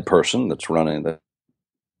a head person that's running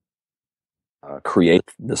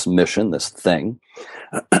create this mission, this thing,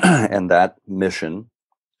 and that mission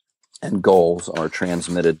and goals are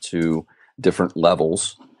transmitted to different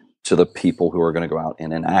levels to the people who are going to go out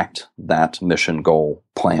and enact that mission goal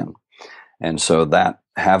plan. And so that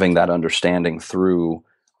having that understanding through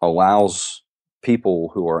allows people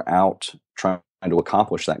who are out trying to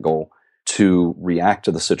accomplish that goal to react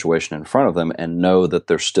to the situation in front of them and know that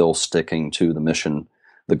they're still sticking to the mission,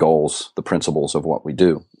 the goals, the principles of what we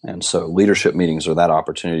do. And so leadership meetings are that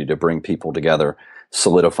opportunity to bring people together,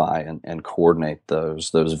 solidify and coordinate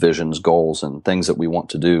those visions, goals, and things that we want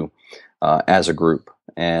to do as a group.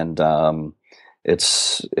 And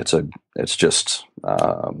it's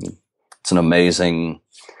an amazing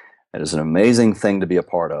thing to be a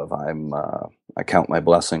part of. I count my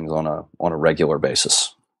blessings on a regular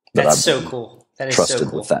basis. That's so cool. That is trusted so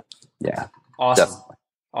cool. with that. Yeah. Awesome. Definitely.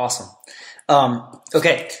 Awesome.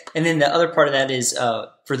 Okay. And then the other part of that is,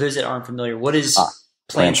 for those that aren't familiar, what is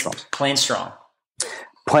Plan Strong? Plan Strong.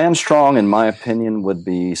 Plan Strong, in my opinion, would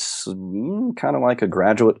be kind of like a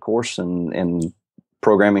graduate course in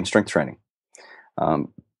programming strength training.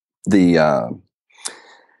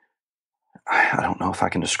 I don't know if I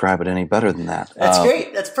can describe it any better than that. That's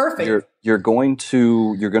great. That's perfect. You're going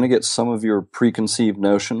to get some of your preconceived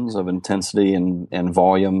notions of intensity and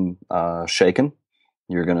volume shaken.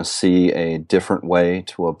 You're going to see a different way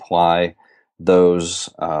to apply those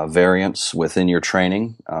variants within your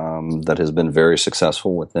training that has been very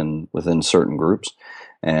successful within certain groups,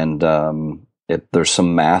 and there's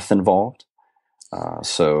some math involved.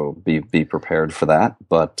 So be prepared for that,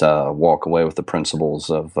 but walk away with the principles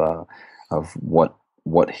of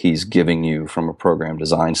what he's giving you from a program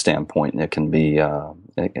design standpoint, and it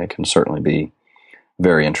can certainly be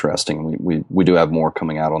very interesting. We do have more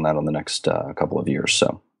coming out on that on the next couple of years.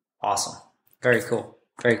 So awesome, very cool,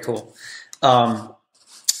 very cool.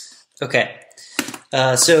 Okay,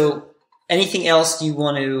 so anything else you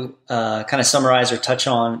want to kind of summarize or touch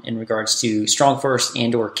on in regards to StrongFirst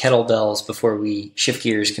and or Kettlebells before we shift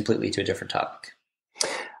gears completely to a different topic?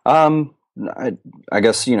 I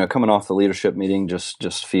guess, coming off the leadership meeting,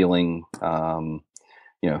 just feeling,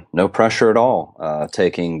 no pressure at all,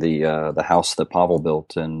 taking the house that Pavel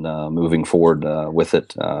built and moving forward with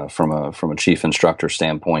it from a chief instructor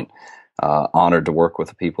standpoint. Honored to work with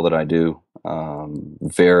the people that I do.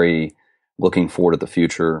 Very looking forward to the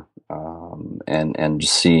future and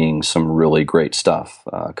seeing some really great stuff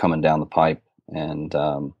coming down the pipe. And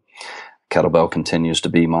Kettlebell continues to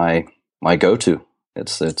be my go-to.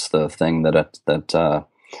 It's the thing that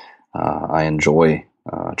I enjoy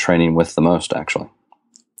training with the most, actually.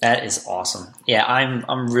 That is awesome. Yeah,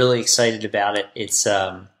 I'm really excited about it. It's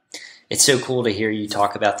so cool to hear you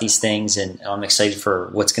talk about these things, and I'm excited for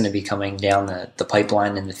what's going to be coming down the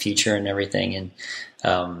pipeline in the future and everything. And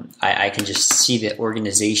I can just see the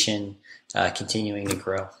organization continuing to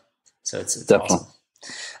grow. So it's definitely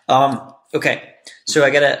awesome. Okay, so I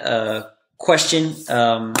got a question.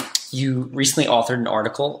 You recently authored an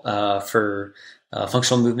article for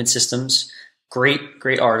Functional Movement Systems. Great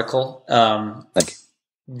article. Thank you.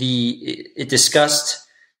 It discussed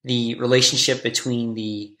the relationship between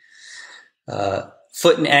the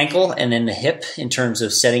foot and ankle and then the hip in terms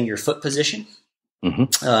of setting your foot position. Mm-hmm.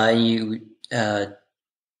 I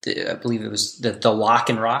believe it was the lock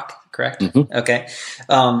and rock, correct? Mm-hmm. Okay.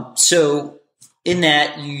 So in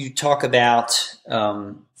that you talk about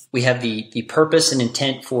we have the purpose and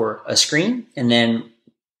intent for a screen, and then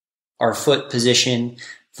our foot position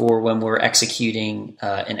for when we're executing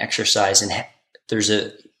an exercise. And there's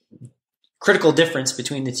a critical difference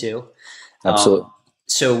between the two. Absolutely.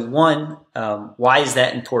 So one, why is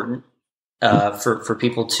that important for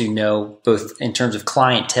people to know, both in terms of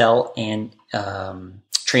clientele and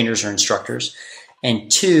trainers or instructors?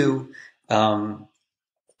 And two, how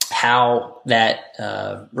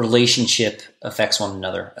that relationship affects one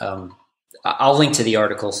another. I'll link to the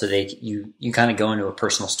article so you kind of go into a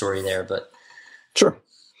personal story there. But sure.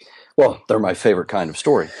 Well, they're my favorite kind of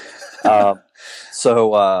story.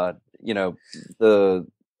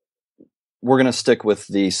 We're going to stick with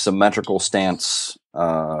the symmetrical stance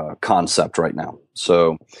concept right now.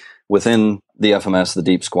 So within the FMS, the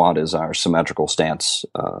deep squat is our symmetrical stance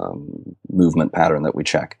movement pattern that we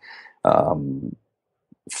check.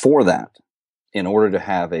 For that, in order to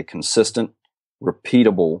have a consistent,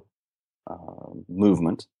 repeatable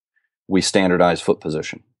movement, we standardize foot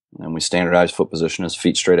position. And we standardize foot position as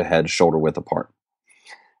feet straight ahead, shoulder width apart.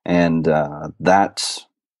 And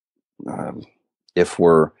if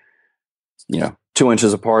we're 2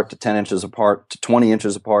 inches apart to 10 inches apart to 20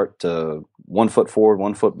 inches apart to 1 foot forward,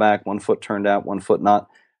 1 foot back, 1 foot turned out, 1 foot not,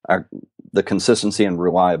 the consistency and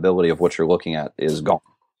reliability of what you're looking at is gone.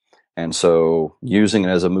 And so using it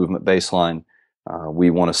as a movement baseline, we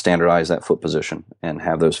want to standardize that foot position and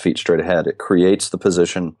have those feet straight ahead. It creates the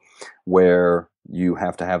position where you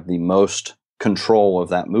have to have the most control of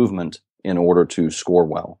that movement in order to score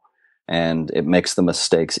well. And it makes the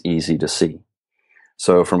mistakes easy to see.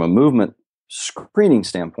 So from a movement screening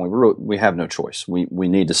standpoint, we have no choice. We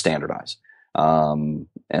need to standardize. And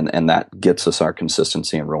that gets us our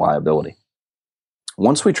consistency and reliability.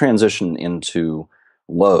 Once we transition into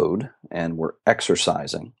load and we're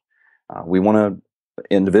exercising, we want to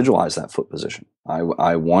individualize that foot position.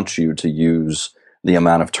 I want you to use the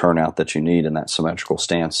amount of turnout that you need in that symmetrical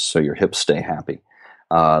stance so your hips stay happy.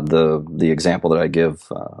 The example that I give,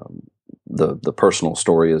 the personal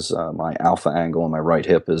story is my alpha angle on my right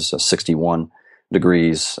hip is 61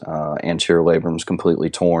 degrees, anterior labrum's completely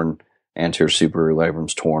torn, anterior superior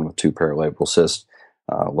labrum's torn with 2 paralabral cysts.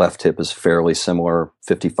 Left hip is fairly similar,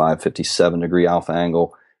 55, 57 degree alpha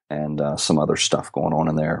angle, and some other stuff going on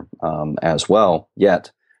in there as well.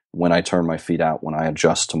 Yet, when I turn my feet out, when I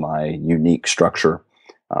adjust to my unique structure,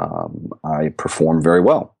 I perform very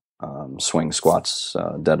well. Swing, squats,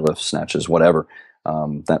 deadlifts, snatches, whatever.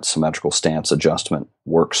 That symmetrical stance adjustment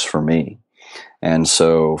works for me. And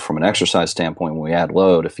so from an exercise standpoint, when we add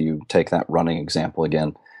load, if you take that running example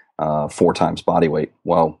again, 4 times body weight.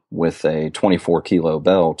 Well, with a 24 kilo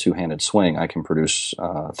bell, 2-handed swing, I can produce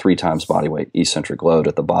 3 times body weight eccentric load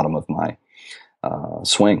at the bottom of my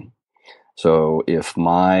swing. So if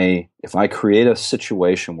I create a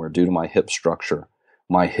situation where due to my hip structure,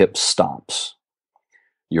 my hip stops,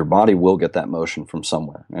 your body will get that motion from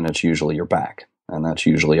somewhere, and it's usually your back, and that's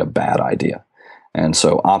usually a bad idea. And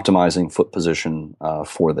so optimizing foot position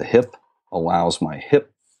for the hip allows my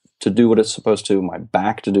hip to do what it's supposed to, my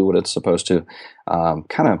back to do what it's supposed to,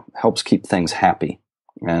 kind of helps keep things happy.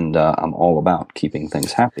 And I'm all about keeping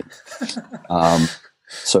things happy.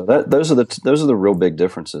 So those are the real big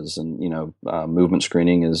differences. And movement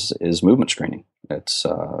screening is movement screening. It's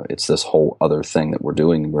this whole other thing that we're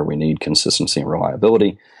doing where we need consistency and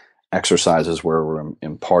reliability. Exercises where we're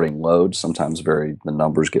imparting load. Sometimes the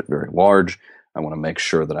numbers get very large. I want to make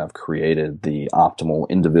sure that I've created the optimal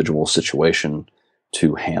individual situation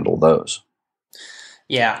to handle those.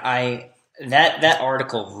 Yeah, that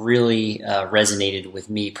article really resonated with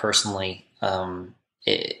me personally.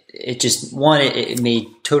 It made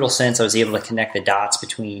total sense. I was able to connect the dots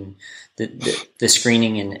between the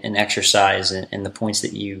screening and exercise and the points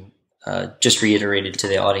that you just reiterated to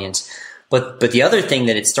the audience. But the other thing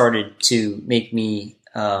that it started to make me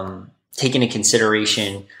take into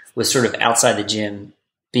consideration was sort of outside the gym,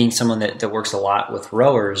 being someone that works a lot with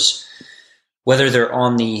rowers, whether they're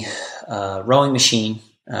on the rowing machine,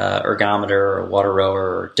 ergometer or water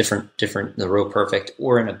rower or different the Row Perfect,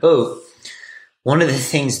 or in a boat. One of the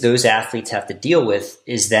things those athletes have to deal with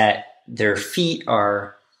is that their feet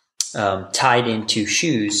are tied into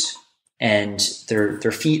shoes, and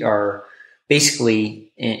their feet are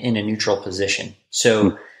basically in a neutral position.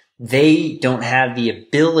 So they don't have the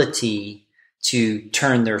ability to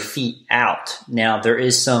turn their feet out. Now, there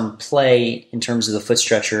is some play in terms of the foot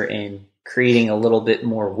stretcher in creating a little bit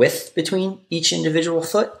more width between each individual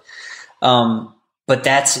foot. But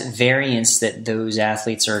that's variance that those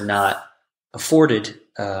athletes are not afforded,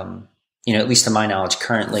 at least to my knowledge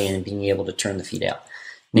currently, in being able to turn the feet out.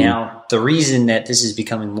 Now, the reason that this is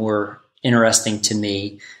becoming more interesting to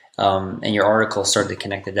me, and your article started to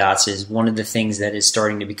connect the dots, is one of the things that is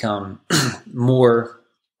starting to become more,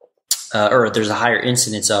 or there's a higher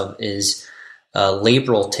incidence of, is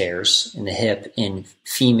labral tears in the hip in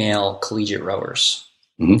female collegiate rowers.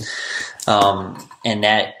 And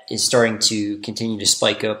that is starting to continue to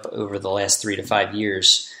spike up over the last 3 to 5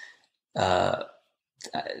 years.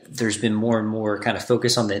 There's been more and more kind of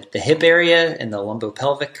focus on the hip area and the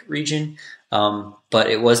lumbopelvic region. But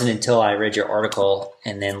it wasn't until I read your article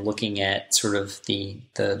and then looking at sort of the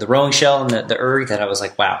rowing shell and the erg that I was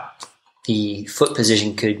like, wow, the foot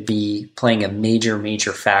position could be playing a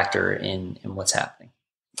major factor in what's happening.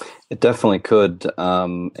 It definitely could.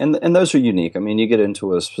 And those are unique. I mean, you get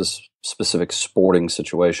into a specific sporting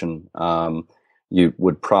situation, you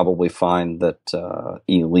would probably find that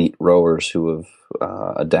elite rowers who have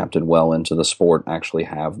adapted well into the sport actually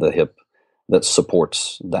have the hip that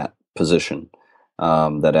supports that position.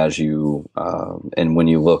 That as you, and when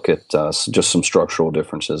you look at just some structural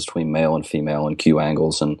differences between male and female and Q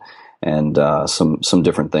angles and some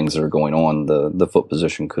different things that are going on, the foot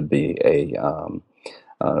position could be a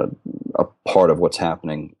part of what's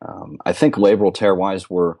happening. I think labral tear wise,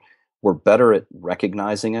 we're better at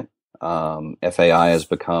recognizing it. FAI has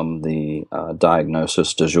become the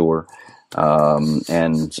diagnosis du jour.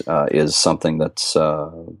 and is something that's,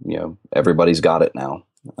 everybody's got it now.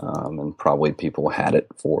 And probably people had it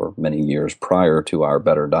for many years prior to our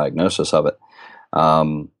better diagnosis of it.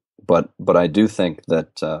 But I do think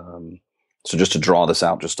that, so just to draw this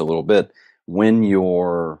out just a little bit,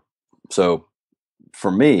 so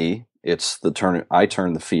for me, it's I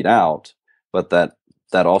turn the feet out, but that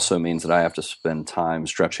also means that I have to spend time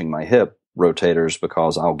stretching my hip rotators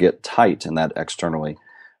because I'll get tight in that externally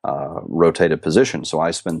rotated position. So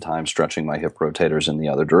I spend time stretching my hip rotators in the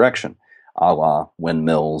other direction, a la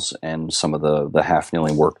windmills and some of the half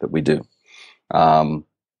kneeling work that we do.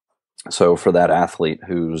 So for that athlete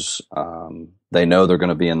who's they know they're going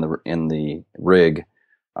to be in the rig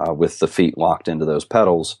with the feet locked into those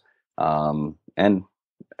pedals, and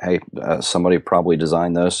hey, somebody probably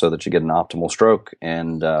designed those so that you get an optimal stroke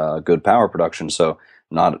and good power production. So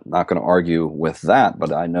not going to argue with that,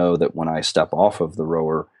 but I know that when I step off of the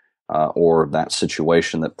rower or that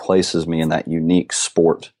situation that places me in that unique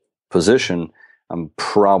sport position, I'm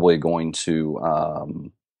probably going to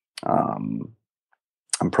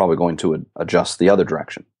adjust the other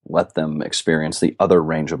direction, let them experience the other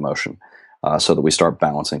range of motion, so that we start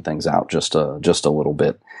balancing things out just a little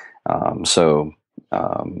bit.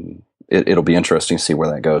 It'll be interesting to see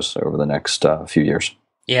where that goes over the next few years.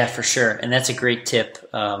 Yeah, for sure. And that's a great tip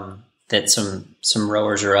that some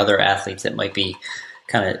rowers or other athletes that might be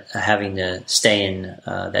kind of having to stay in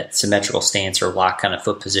that symmetrical stance or lock kind of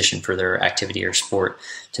foot position for their activity or sport,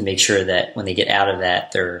 to make sure that when they get out of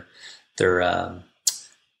that, they're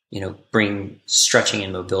bring stretching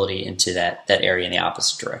and mobility into that area in the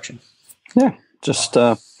opposite direction. Yeah, just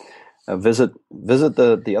visit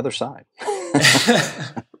the other side.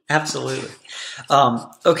 Absolutely.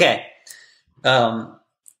 Okay.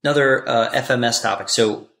 Another FMS topic.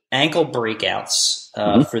 So ankle breakouts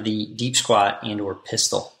for the deep squat and or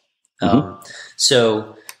pistol.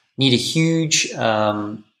 So need a huge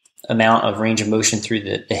amount of range of motion through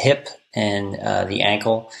the hip and the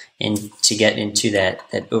ankle, and to get into that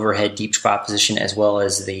overhead deep squat position, as well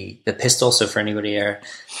as the pistol. So for anybody there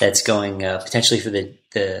that's going potentially for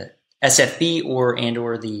the SFB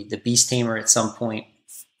or the beast tamer at some point,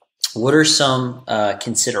 what are some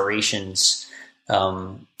considerations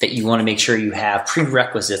that you want to make sure you have,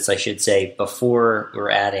 prerequisites, I should say, before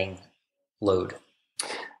we're adding load?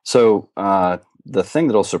 So the thing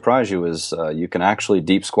that'll surprise you is you can actually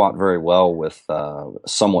deep squat very well with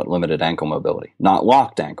somewhat limited ankle mobility. Not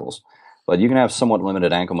locked ankles, but you can have somewhat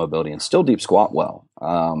limited ankle mobility and still deep squat well.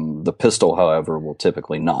 The pistol, however, will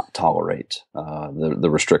typically not tolerate the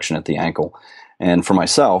restriction at the ankle. And for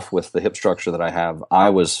myself, with the hip structure that I have,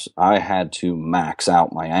 I had to max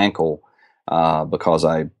out my ankle because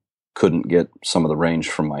I couldn't get some of the range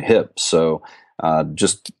from my hip. So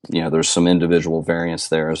there's some individual variance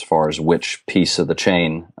there as far as which piece of the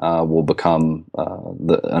chain will become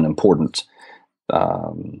an important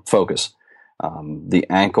focus. The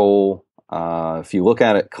ankle, if you look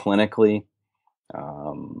at it clinically,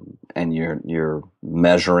 and you're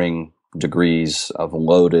measuring degrees of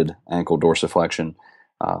loaded ankle dorsiflexion,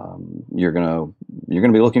 you're gonna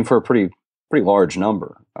be looking for a pretty large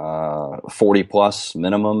number, 40 plus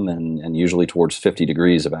minimum, and usually towards 50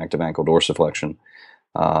 degrees of active ankle dorsiflexion.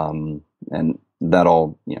 And that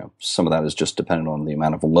all, some of that is just dependent on the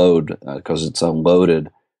amount of load, because it's a loaded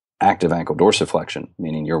active ankle dorsiflexion,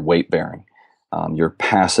 meaning you're weight bearing. Your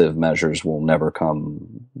passive measures will never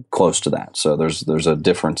come close to that. So there's a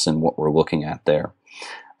difference in what we're looking at there.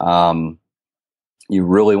 You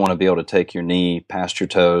really want to be able to take your knee past your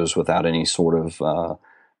toes without any sort of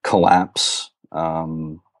collapse.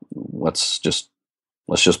 Let's just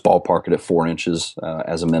ballpark it at 4 inches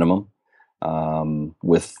as a minimum,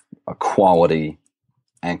 with a quality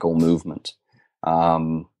ankle movement.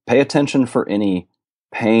 Pay attention for any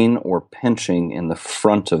pain or pinching in the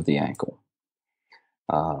front of the ankle.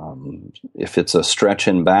 If it's a stretch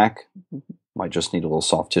in back, might just need a little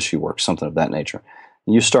soft tissue work, something of that nature.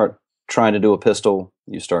 You start trying to do a pistol,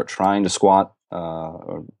 you start trying to squat,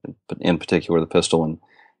 or in particular the pistol, and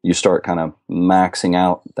you start kind of maxing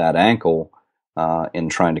out that ankle in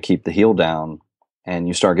trying to keep the heel down, and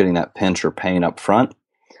you start getting that pinch or pain up front,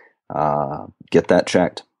 get that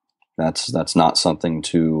checked. That's not something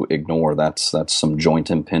to ignore. That's some joint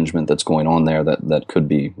impingement that's going on there that could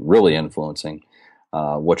be really influencing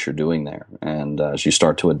what you're doing there. And as you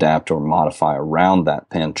start to adapt or modify around that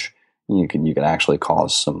pinch, you can actually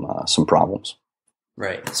cause some problems.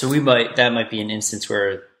 Right. So that might be an instance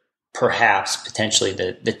where perhaps potentially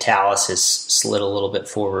the talus has slid a little bit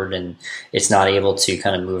forward and it's not able to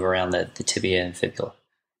kind of move around the tibia and fibula.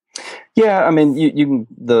 Yeah, I mean,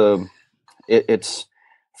 it's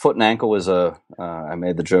foot and ankle is I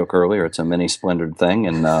made the joke earlier, it's a mini splintered thing.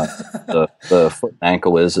 And the foot and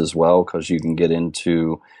ankle is as well, because you can get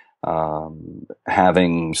into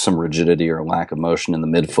having some rigidity or lack of motion in the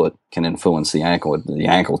midfoot can influence the ankle. The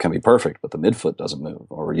ankle can be perfect, but the midfoot doesn't move.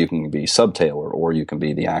 Or you can be subtalar, or you can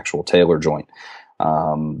be the actual talar joint.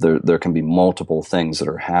 There can be multiple things that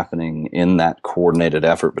are happening in that coordinated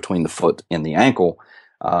effort between the foot and the ankle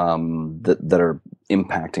that are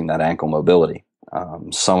impacting that ankle mobility.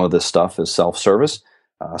 Some of this stuff is self-service.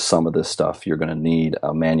 Some of this stuff you're going to need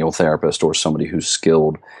a manual therapist or somebody who's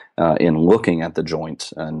skilled in looking at the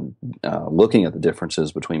joints and looking at the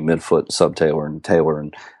differences between midfoot, subtalar, and talar,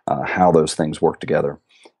 and how those things work together.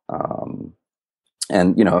 And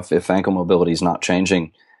if ankle mobility is not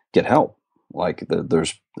changing, get help. Like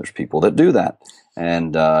there's people that do that,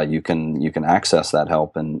 and you can access that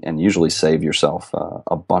help and usually save yourself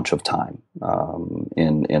a bunch of time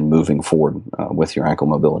in moving forward with your ankle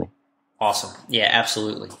mobility. Awesome. Yeah,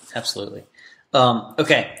 absolutely. Absolutely.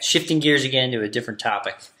 Okay. Shifting gears again to a different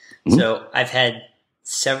topic. Mm-hmm. So I've had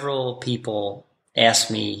several people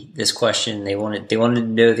ask me this question. They wanted to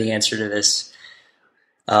know the answer to this.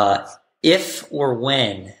 If or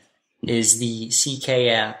when is the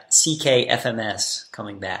CKFMS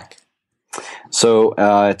coming back? So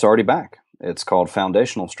it's already back. It's called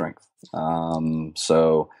Foundational Strength.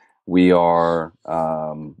 So we've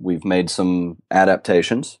made some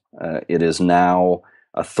adaptations. It is now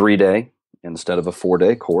a 3-day instead of a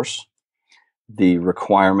 4-day course. The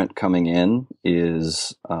requirement coming in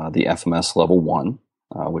is the FMS level 1,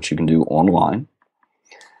 which you can do online.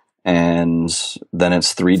 And then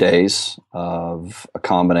it's 3 days of a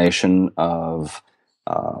combination of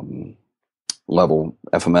FMS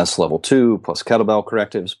level 2 plus kettlebell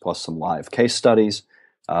correctives plus some live case studies.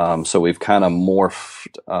 So we've kind of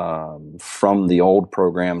morphed from the old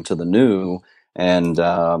program to the new, and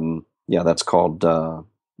that's called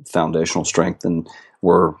Foundational Strength, and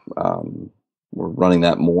we're running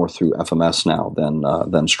that more through FMS now than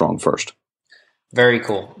StrongFirst. Very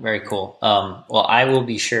cool, very cool. Well, I will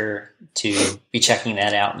be sure to be checking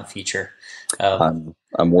that out in the future.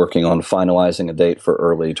 I'm working on finalizing a date for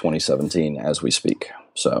early 2017 as we speak.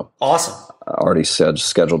 So awesome! Already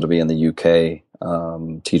scheduled to be in the UK.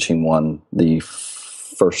 Teaching one the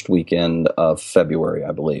first weekend of February,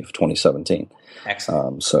 I believe, 2017.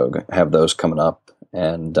 Excellent. So have those coming up,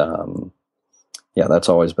 and that's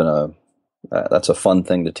always been that's a fun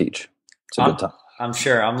thing to teach. It's a good time. I'm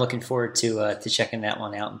sure. I'm looking forward to checking that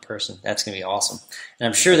one out in person. That's going to be awesome, and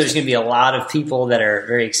I'm sure there's going to be a lot of people that are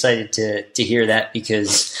very excited to hear that,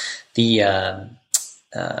 because the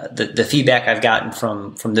feedback I've gotten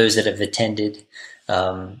from those that have attended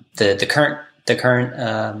the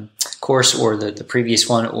current course or the previous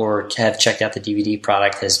one, or have checked out the DVD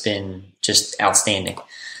product, has been just outstanding.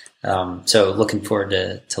 So looking forward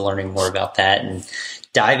to learning more about that and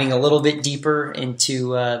diving a little bit deeper into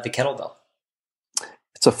the kettlebell.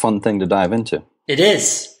 It's a fun thing to dive into. It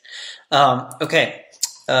is. Okay.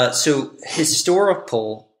 So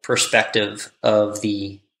historical perspective of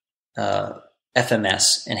the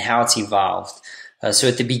FMS and how it's evolved. So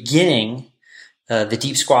at the beginning, the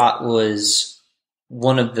deep squat was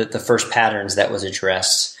one of the first patterns that was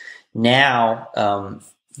addressed. Now,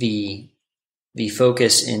 the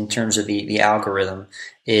focus in terms of the algorithm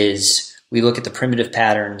is we look at the primitive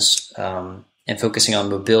patterns and focusing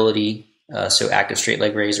on mobility, so active straight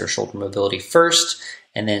leg raise or shoulder mobility first,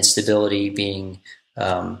 and then stability being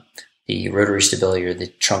the rotary stability or the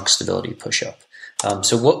trunk stability push-up.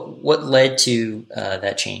 So what led to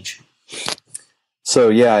that change? So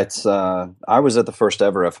it's I was at the first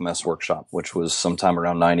ever FMS workshop, which was sometime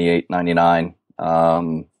around 98, 99,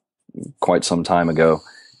 quite some time ago.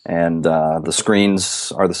 And the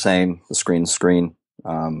screens are the same. The screen.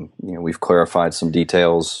 We've clarified some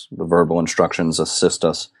details. The verbal instructions assist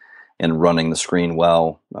us in running the screen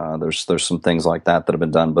well. There's some things like that have been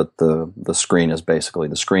done, but the screen is basically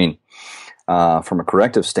the screen. From a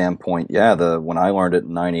corrective standpoint, when I learned it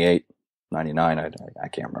in 98, 99, I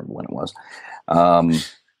can't remember when it was.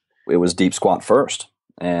 It was deep squat first,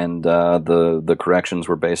 and the corrections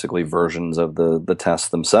were basically versions of the tests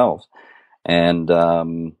themselves. And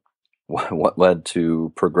what led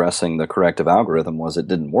to progressing the corrective algorithm was it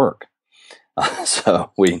didn't work. So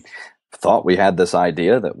we thought we had this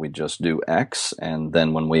idea that we just do X, and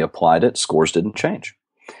then when we applied it, scores didn't change.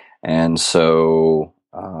 And so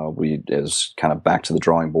we is kind of back to the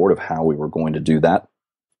drawing board of how we were going to do that.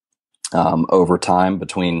 Over time,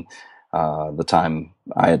 between the time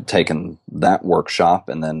I had taken that workshop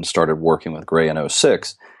and then started working with Gray in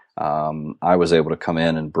 06, I was able to come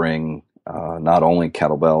in and bring not only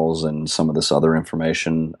kettlebells and some of this other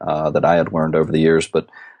information that I had learned over the years, but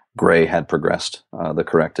Gray had progressed the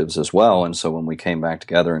correctives as well. And so when we came back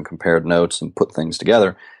together and compared notes and put things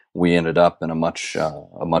together, we ended up in a much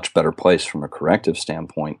better place from a corrective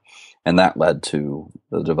standpoint. And that led to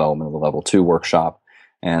the development of the Level 2 workshop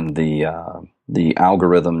and the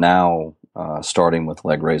algorithm now, starting with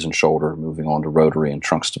leg raise and shoulder, moving on to rotary and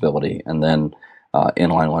trunk stability, and then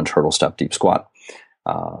inline lunge, hurdle, step, deep squat.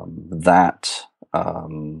 That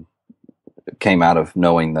came out of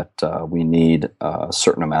knowing that we need a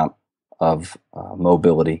certain amount of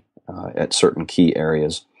mobility at certain key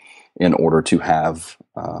areas in order to have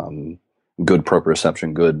good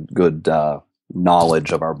proprioception, good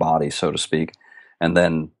knowledge of our body, so to speak, and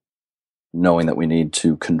then knowing that we need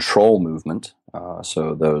to control movement.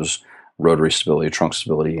 So those rotary stability, trunk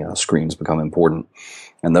stability screens become important.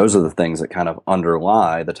 And those are the things that kind of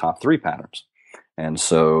underlie the top 3 patterns. And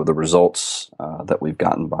so the results that we've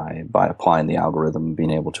gotten by applying the algorithm,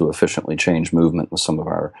 being able to efficiently change movement with some of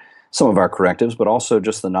our correctives, but also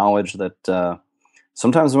just the knowledge that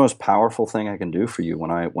sometimes the most powerful thing I can do for you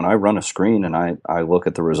when I run a screen and I look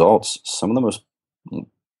at the results,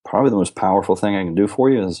 probably the most powerful thing I can do for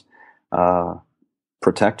you is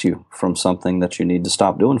protect you from something that you need to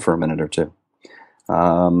stop doing for a minute or two.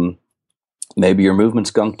 Maybe your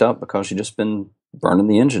movement's gunked up because you've just been burning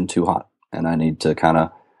the engine too hot, and I need to kind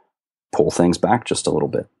of pull things back just a little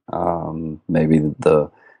bit. Maybe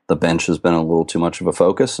the bench has been a little too much of a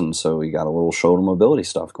focus, and so you got a little shoulder mobility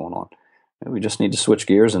stuff going on. Maybe we just need to switch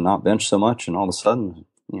gears and not bench so much, and all of a sudden,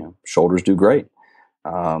 shoulders do great.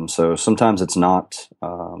 So sometimes it's not,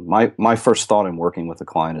 my first thought in working with a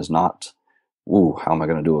client is not, how am I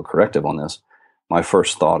going to do a corrective on this? My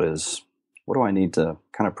first thought is, what do I need to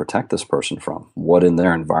kind of protect this person from? What in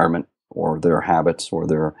their environment or their habits or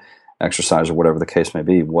their exercise or whatever the case may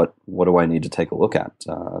be, what do I need to take a look at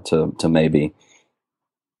to maybe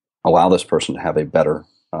allow this person to have a better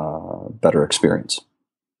experience?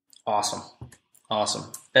 Awesome. I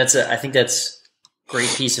think that's a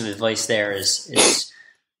great piece of advice there is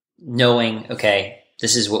knowing, okay,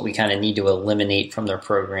 this is what we kind of need to eliminate from their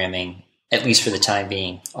programming, at least for the time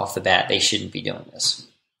being. Off the bat, they shouldn't be doing this.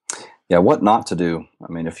 Yeah, what not to do.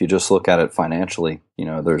 I mean, if you just look at it financially,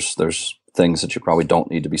 there's things that you probably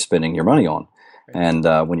don't need to be spending your money on. And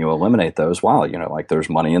when you eliminate those, there's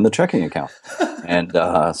money in the checking account. And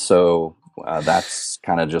so that's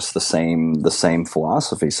kind of just the same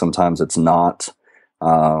philosophy. Sometimes it's not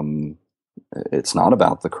about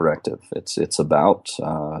the corrective. It's about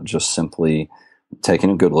just simply taking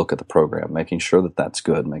a good look at the program, making sure that that's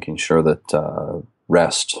good, making sure that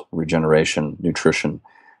rest, regeneration, nutrition,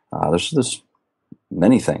 there's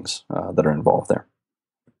many things that are involved there.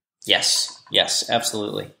 Yes,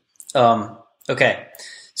 absolutely. Okay,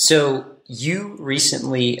 so you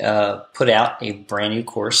recently put out a brand new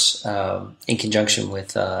course in conjunction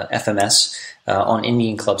with FMS on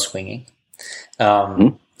Indian club swinging.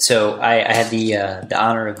 So I had the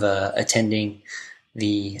honor of attending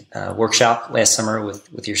the workshop last summer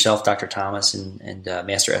with yourself, Dr. Thomas, and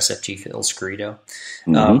Master SFG Phil Scarito.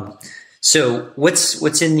 So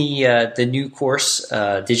what's in the new course,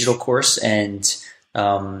 digital course, and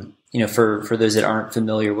for those that aren't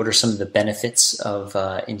familiar, what are some of the benefits of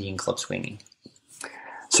Indian club swinging?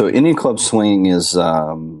 So Indian club swinging is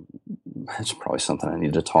it's probably something I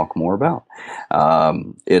need to talk more about.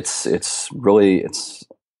 It's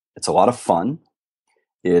a lot of fun.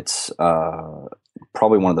 It's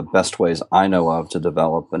probably one of the best ways I know of to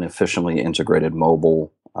develop an efficiently integrated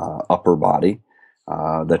mobile upper body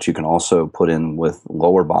that you can also put in with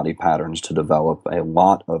lower body patterns to develop a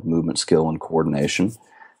lot of movement skill and coordination.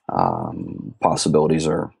 Possibilities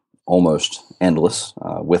are almost endless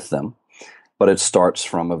with them, but it starts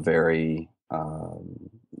from a very,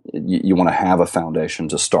 you want to have a foundation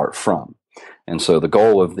to start from. And so the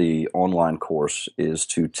goal of the online course is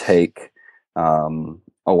to take a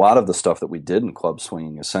lot of the stuff that we did in Club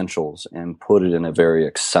Swinging Essentials and put it in a very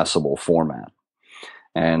accessible format.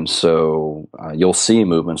 And so you'll see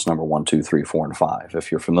movements number 1, 2, 3, 4, and 5.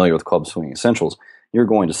 If you're familiar with Club Swinging Essentials, you're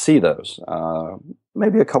going to see those.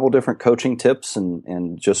 Maybe a couple different coaching tips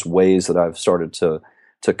and just ways that I've started to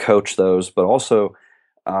coach those. But also,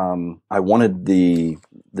 I wanted the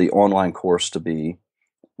online course to be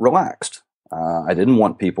relaxed. I didn't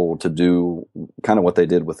want people to do kind of what they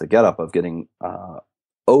did with the Get Up of getting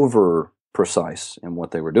over precise in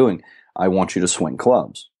what they were doing. I want you to swing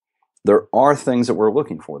clubs. There are things that we're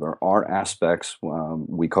looking for. There are aspects,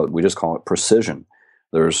 we just call it precision.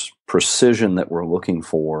 There's precision that we're looking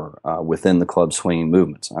for within the club swinging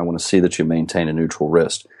movements. I want to see that you maintain a neutral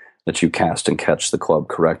wrist. that you cast and catch the club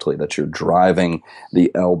correctly, that you're driving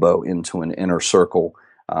the elbow into an inner circle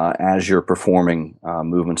as you're performing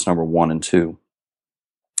movements number 1 and 2.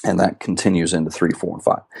 And that continues into 3, 4, and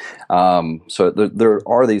 5. So there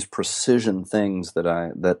are these precision things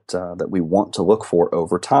that we want to look for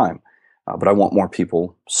over time. But I want more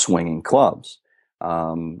people swinging clubs.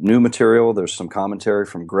 New material, there's some commentary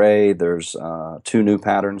from Gray. There's 2 new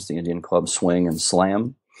patterns, the Indian Club Swing and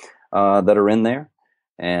Slam, that are in there.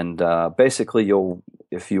 And basically,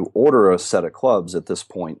 if you order a set of clubs at this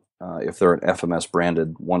point, if they're an FMS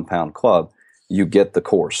branded 1-pound club, you get the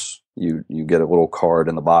course. You get a little card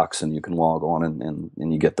in the box, and you can log on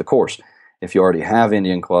and you get the course. If you already have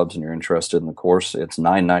Indian clubs and you're interested in the course, it's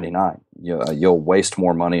 $9.99. You'll waste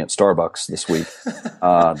more money at Starbucks this week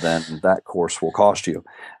than that course will cost you.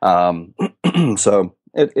 So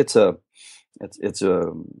it's a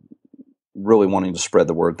really wanting to spread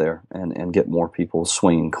the word there and get more people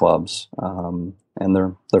swinging clubs, and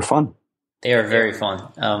they're fun. They are very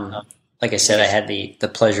fun. Like I said, I had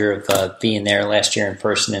the pleasure of being there last year in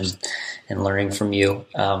person and learning from you.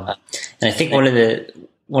 And I think one of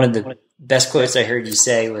the best quotes I heard you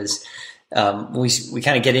say was, we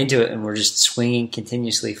kind of get into it and we're just swinging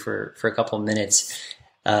continuously for a couple of minutes.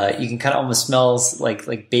 You can kind of almost smells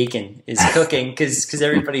like bacon is cooking because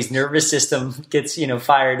everybody's nervous system gets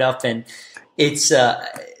fired up, and it's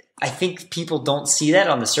I think people don't see that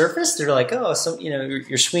on the surface. They're like, oh,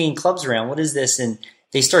 you're swinging clubs around. What is this? And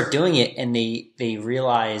they start doing it, and they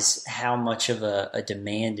realize how much of a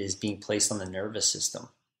demand is being placed on the nervous system.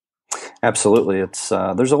 Absolutely. It's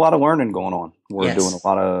there's a lot of learning going on. We're doing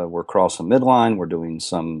we're crossing midline. We're doing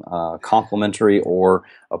some complementary or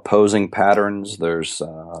opposing patterns. There's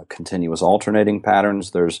continuous alternating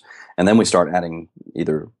patterns. And then we start adding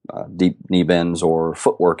either deep knee bends or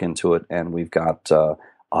footwork into it, and we've got a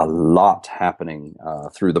lot happening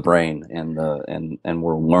through the brain, and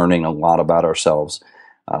we're learning a lot about ourselves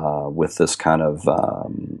with this kind of.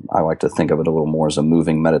 I like to think of it a little more as a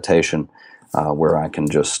moving meditation. Where I can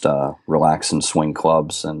just relax and swing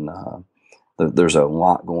clubs, and there's a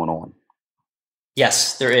lot going on.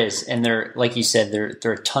 Yes, there is, and they're, like you said,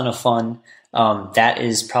 they're a ton of fun. That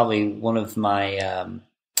is probably one of my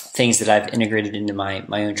things that I've integrated into my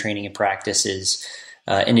own training and practice is,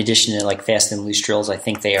 in addition to like fast and loose drills, I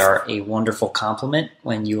think they are a wonderful complement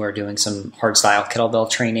when you are doing some hard style kettlebell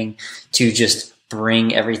training to just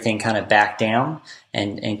bring everything kind of back down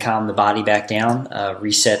and calm the body back down,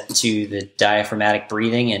 reset to the diaphragmatic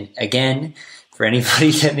breathing. And again, for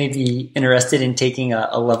anybody that may be interested in taking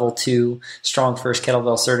a level 2 StrongFirst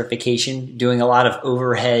kettlebell certification, doing a lot of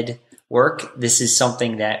overhead work, this is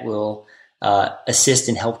something that will assist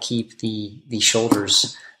and help keep the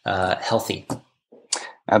shoulders healthy.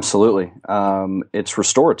 Absolutely. It's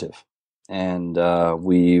restorative. And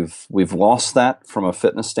we've lost that from a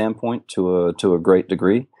fitness standpoint to a great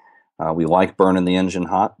degree. We like burning the engine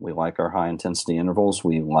hot. We like our high intensity intervals.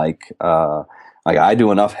 We like I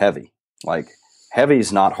do enough heavy. Like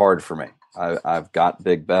heavy's not hard for me. I've got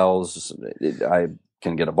big bells. I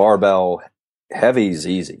can get a barbell. Heavy's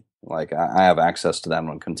easy. Like I have access to that on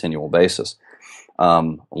a continual basis.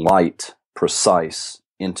 Light, precise,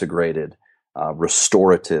 integrated,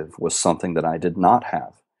 restorative was something that I did not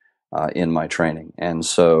have in my training, and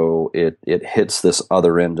so it hits this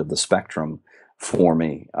other end of the spectrum for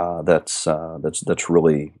me. That's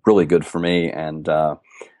really really good for me, and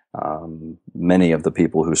many of the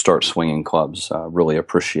people who start swinging clubs really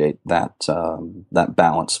appreciate that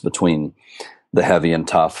balance between the heavy and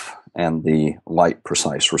tough and the light,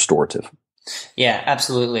 precise, restorative. Yeah,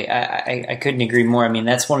 absolutely. I couldn't agree more. I mean,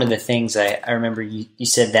 that's one of the things I remember you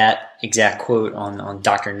said that exact quote on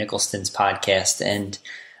Dr. Nicholson's podcast, and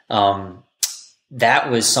that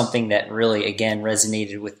was something that really, again,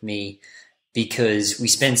 resonated with me because we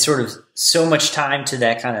spend sort of so much time to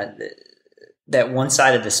that kind of that one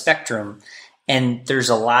side of the spectrum, and there's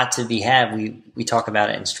a lot to be had. We talk about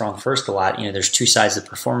it in StrongFirst a lot. There's 2 sides of the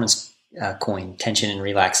performance coin, tension and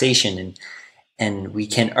relaxation, and we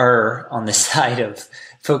can err on the side of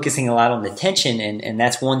focusing a lot on the tension, and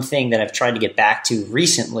that's one thing that I've tried to get back to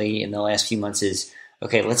recently in the last few months is,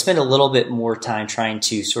 okay, let's spend a little bit more time trying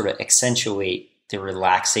to sort of accentuate the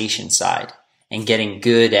relaxation side and getting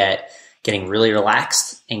good at getting really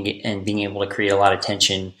relaxed and being able to create a lot of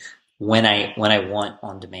tension when I want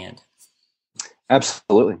on demand.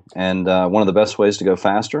 Absolutely. And one of the best ways to go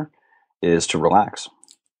faster is to relax.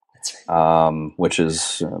 That's right. Which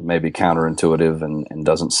is maybe counterintuitive and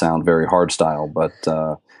doesn't sound very hard style, but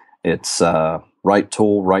it's right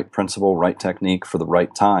tool, right principle, right technique for the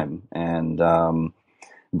right time. And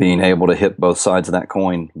being able to hit both sides of that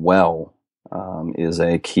coin well is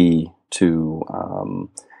a key to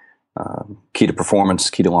performance,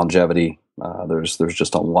 key to longevity. There's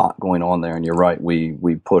just a lot going on there, and you're right.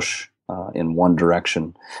 We push in one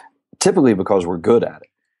direction, typically because we're good at it.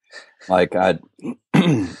 Like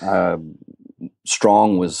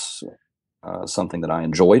strong was something that I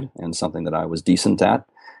enjoyed and something that I was decent at,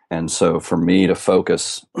 and so for me to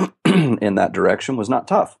focus in that direction was not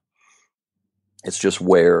tough. It's just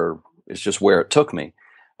where it took me.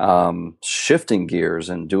 Shifting gears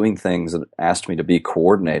and doing things that asked me to be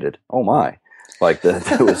coordinated. Oh my! Like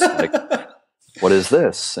that was like, what is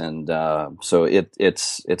this? And so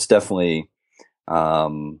it's definitely.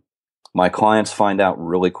 My clients find out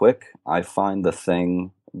really quick. I find the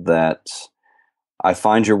thing that I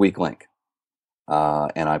find your weak link,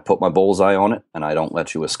 and I put my bullseye on it, and I don't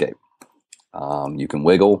let you escape. You can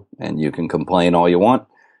wiggle and you can complain all you want.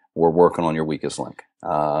 We're working on your weakest link.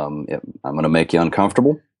 I'm going to make you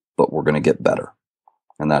uncomfortable, but we're going to get better,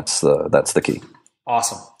 and that's the key.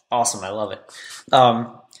 Awesome. I love it.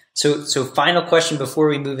 So final question before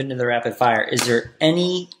we move into the rapid fire: is there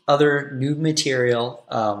any other new material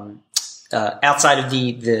outside of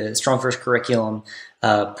the StrongFirst curriculum,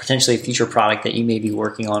 potentially a future product that you may be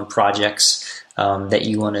working on, projects that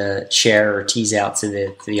you want to share or tease out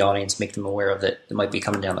to the audience, make them aware of that might be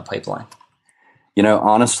coming down the pipeline?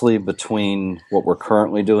 Honestly, between what we're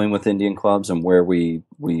currently doing with Indian clubs and where we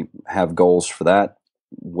have goals for that,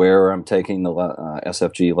 where I'm taking the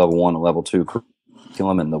SFG level 1 and level 2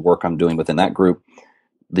 curriculum and the work I'm doing within that group,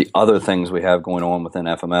 the other things we have going on within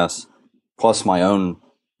FMS, plus my own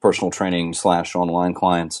personal training / online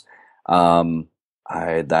clients,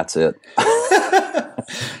 that's it.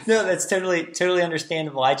 No, that's totally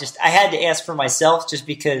understandable. I had to ask for myself just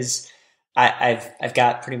because I've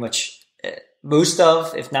got pretty much most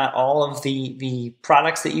of, if not all of the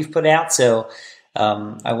products that you've put out. So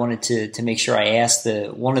I wanted to make sure I asked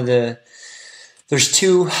there's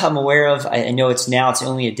two I'm aware of. I know it's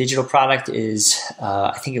only a digital product is,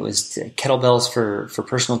 I think it was Kettlebells for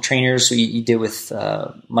personal trainers. So you did with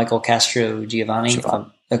Michael Castro Giovanni.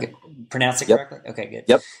 Okay. Pronounce it correctly? Okay, good.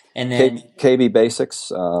 Yep. And then KB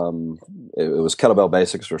Basics. It was Kettlebell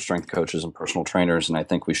Basics for strength coaches and personal trainers. And I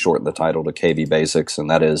think we shortened the title to KB Basics, and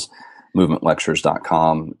that is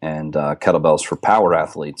movementlectures.com, and Kettlebells for power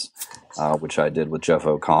athletes, which I did with Jeff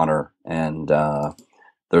O'Connor. And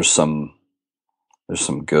there's some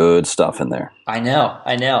good stuff in there. I know.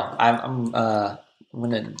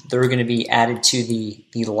 They're going to be added to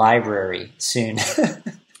the library soon.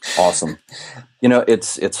 Awesome.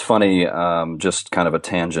 It's funny, just kind of a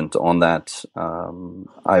tangent on that.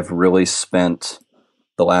 I've really spent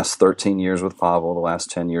the last 13 years with Pavel, the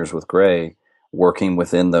last 10 years with Gray, working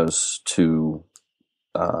within those two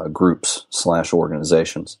groups /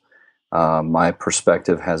 organizations. My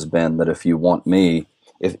perspective has been that if you want me,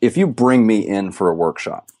 if you bring me in for a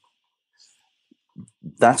workshop,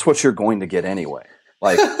 that's what you're going to get anyway.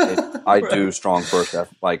 Like I do StrongFirst,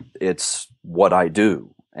 like it's what I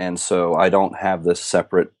do. And so I don't have this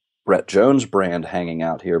separate Brett Jones brand hanging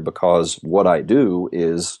out here because what I do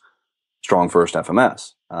is StrongFirst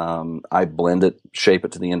FMS. I blend it, shape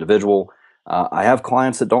it to the individual. I have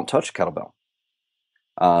clients that don't touch kettlebell.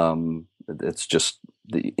 It's just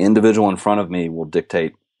the individual in front of me will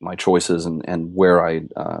dictate my choices and where I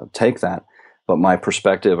take that. But my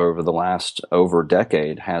perspective over the last over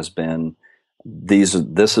decade has been this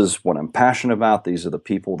is what I'm passionate about. These are the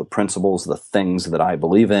people, the principles, the things that I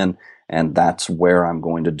believe in, and that's where I'm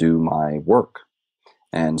going to do my work.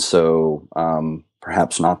 And so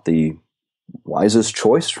perhaps not the wisest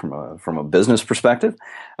choice from a business perspective,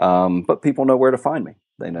 but people know where to find me.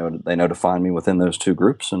 They know to find me within those two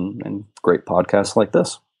groups and great podcasts like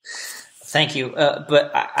this. Thank you.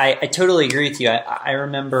 But I totally agree with you. I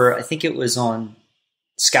remember, I think it was on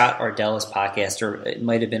Scott Ardella's podcast, or it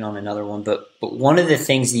might have been on another one, but one of the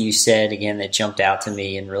things that you said, again, that jumped out to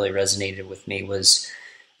me and really resonated with me was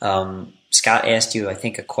Scott asked you, I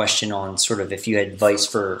think, a question on sort of if you had advice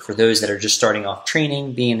for those that are just starting off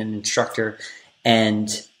training, being an instructor. And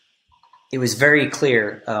it was very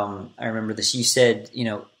clear. I remember this. You said,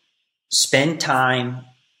 spend time,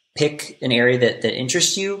 pick an area that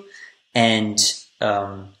interests you, and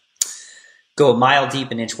go a mile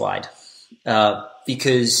deep, an inch wide.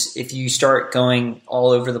 Because if you start going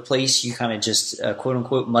all over the place, you kind of just quote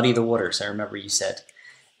unquote muddy the waters. I remember you said,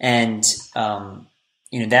 and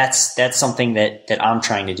that's something that I'm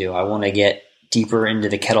trying to do. I want to get deeper into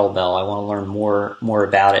the kettlebell. I want to learn more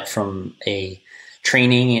about it from a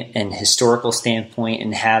training and historical standpoint,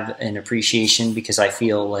 and have an appreciation, because I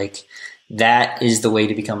feel like that is the way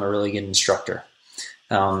to become a really good instructor.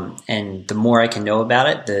 And the more I can know about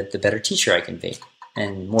it, the better teacher I can be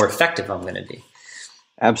and more effective I'm going to be.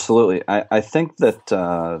 Absolutely. I think that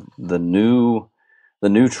the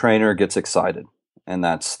new trainer gets excited, and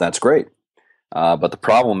that's great. But the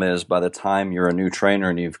problem is, by the time you're a new trainer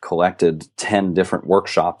and you've collected 10 different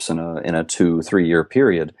workshops in a 2-3 year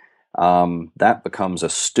period, that becomes a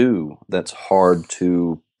stew that's hard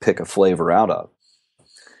to pick a flavor out of.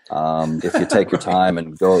 If you take your time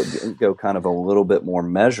and go kind of a little bit more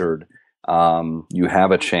measured, you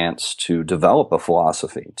have a chance to develop a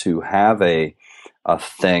philosophy, to have a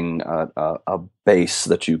thing, a base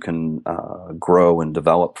that you can grow and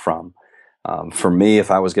develop from. For me,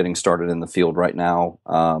 if I was getting started in the field right now,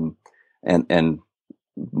 and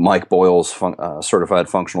Mike Boyle's certified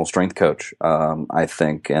functional strength coach, I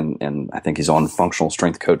think, and I think he's on functional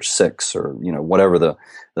strength coach 6 or whatever the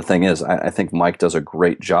thing is. I think Mike does a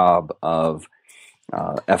great job of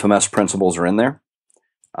FMS principles are in there.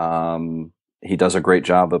 He does a great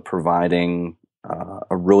job of providing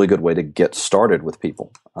a really good way to get started with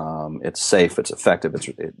people. It's safe, it's effective,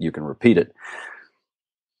 you can repeat it.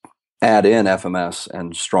 Add in FMS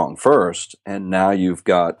and StrongFirst, and now you've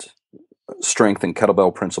got strength and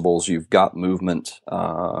kettlebell principles. You've got movement.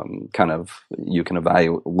 You can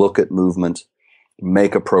evaluate, look at movement,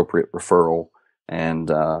 make appropriate referral, and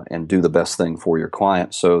do the best thing for your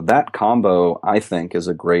client. So that combo, I think, is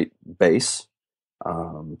a great base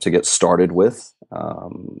to get started with,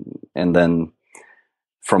 and then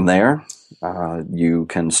from there, you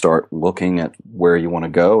can start looking at where you want to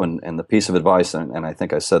go. And the piece of advice, and I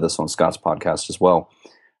think I said this on Scott's podcast as well,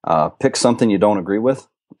 pick something you don't agree with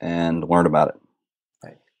and learn about it.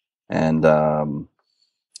 Right. And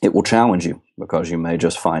it will challenge you, because you may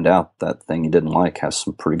just find out that thing you didn't like has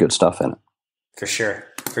some pretty good stuff in it. For sure.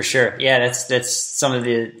 Yeah, that's some of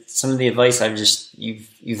the advice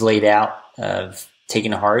you've laid out. I've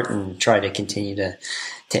taken to heart and try to continue to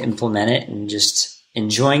implement it, and just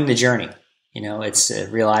enjoying the journey. It's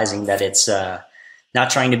realizing that it's not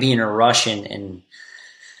trying to be in a rush and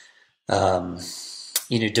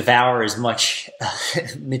devour as much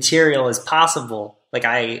material as possible. Like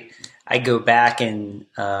I go back and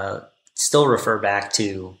still refer back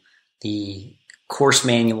to the course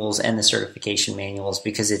manuals and the certification manuals,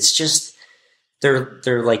 because it's just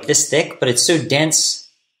they're like this thick, but it's so dense,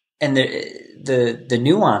 and the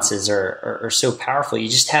nuances are so powerful. You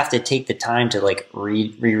just have to take the time to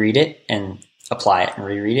reread it and apply it, and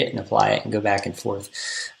reread it and apply it, and go back and forth.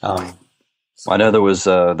 I know there was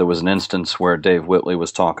an instance where Dave Whitley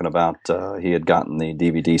was talking about he had gotten the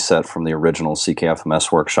DVD set from the original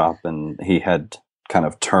CKFMS workshop, and he had kind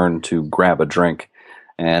of turned to grab a drink,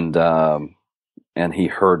 and he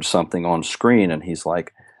heard something on screen, and he's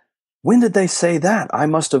like, "When did they say that? I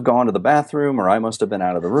must have gone to the bathroom, or I must have been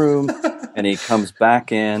out of the room." And he comes back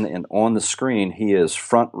in, and on the screen, he is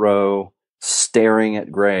front row staring at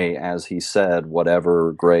Gray as he said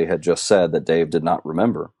whatever Gray had just said that Dave did not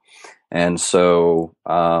remember. And so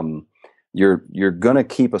you're going to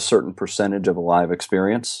keep a certain percentage of a live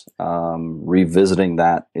experience. Revisiting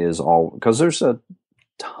that is all, because there's a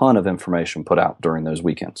ton of information put out during those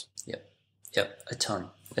weekends. Yep. A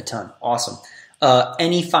ton. Awesome.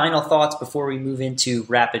 Any final thoughts before we move into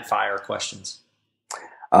rapid fire questions?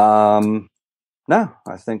 No,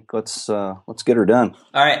 I think let's get her done.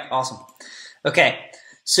 All right. Awesome. Okay.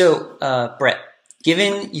 So, Brett,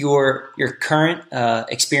 given your current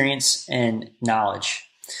experience and knowledge,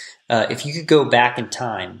 if you could go back in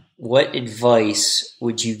time, what advice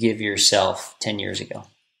would you give yourself 10 years ago?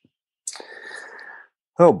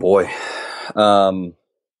 Oh boy.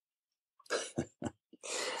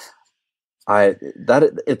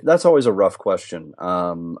 That's always a rough question.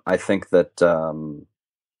 I think that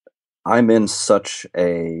I'm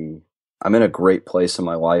in a great place in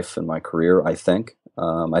my life and my career. I think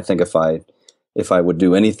if I would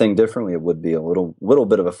do anything differently, it would be a little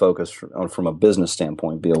bit of a focus from a business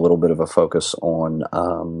standpoint, be a little bit of a focus on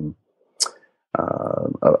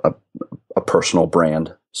a personal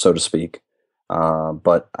brand, so to speak.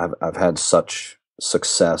 But I've had such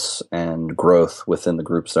success and growth within the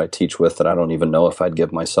groups that I teach with that I don't even know if I'd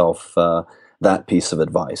give myself that piece of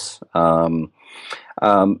advice.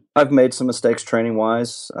 I've made some mistakes training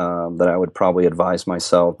wise that I would probably advise my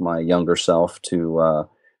younger self to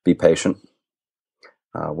be patient.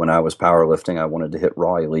 When I was powerlifting, I wanted to hit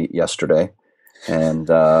Raw Elite yesterday, and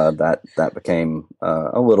that became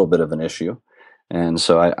a little bit of an issue. And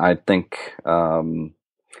so I think I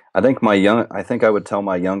would tell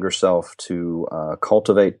my younger self to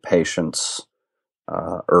cultivate patience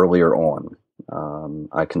earlier on.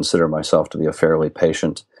 I consider myself to be a fairly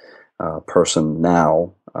patient person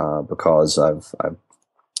now because I've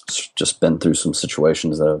just been through some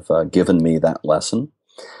situations that have given me that lesson.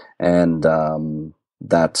 And I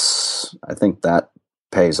think that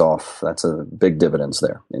pays off. That's a big dividends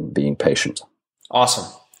there in being patient.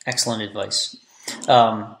 Awesome. Excellent advice.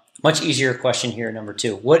 Much easier question here, number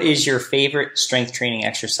 2. What is your favorite strength training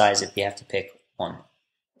exercise if you have to pick one?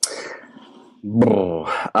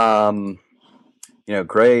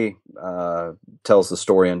 Gray tells the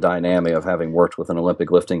story in Dynami of having worked with an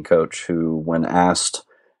Olympic lifting coach who, when asked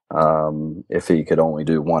if he could only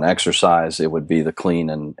do one exercise, it would be the clean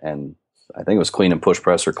and I think it was clean and push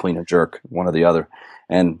press or clean and jerk, one or the other.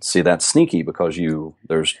 And see, that's sneaky because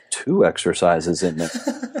there's 2 exercises in there.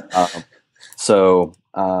 So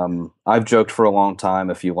I've joked for a long time,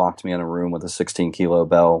 if you locked me in a room with a 16 kilo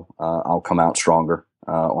bell, I'll come out stronger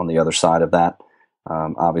on the other side of that.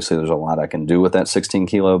 Obviously, there's a lot I can do with that 16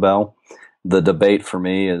 kilo bell. The debate for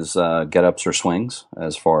me is get-ups or swings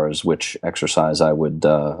as far as which exercise I would,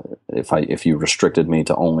 if you restricted me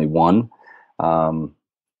to only one.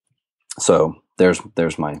 So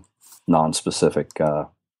there's my non-specific.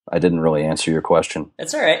 I didn't really answer your question.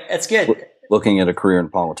 That's all right. That's good. Looking at a career in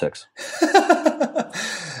politics.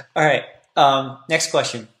 All right. Next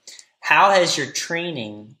question. How has your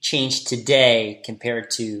training changed today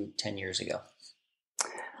compared to 10 years ago?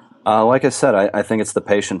 Like I said, I think it's the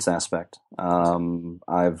patience aspect.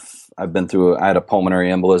 I've been through. I had a pulmonary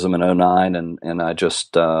embolism in 2009, and I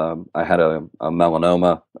just I had a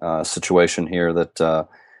melanoma situation here that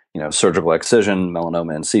surgical excision,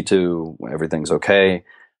 melanoma in situ, everything's okay.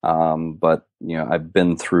 But I've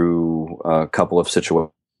been through a couple of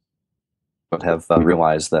situations that have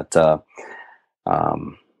realized that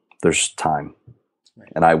there's time,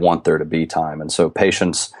 and I want there to be time, and so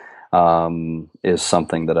patience is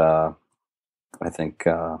something that I think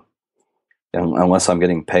unless I'm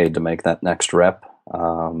getting paid to make that next rep,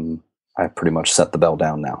 I pretty much set the bell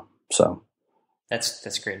down now. So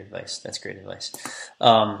that's great advice. That's great advice.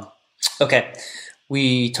 Okay.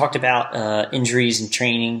 We talked about injuries and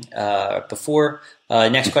training before.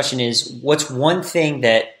 Next question is, what's one thing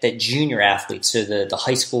that junior athletes, so the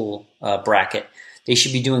high school bracket, they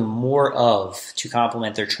should be doing more of to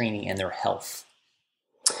complement their training and their health?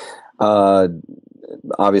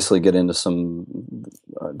 Obviously get into some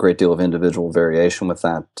great deal of individual variation with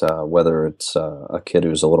that, whether it's a kid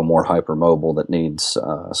who's a little more hypermobile that needs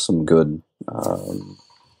some good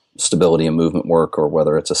stability and movement work, or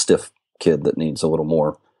whether it's a stiff kid that needs a little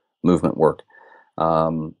more movement work.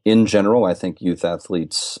 In general, I think youth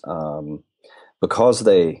athletes, because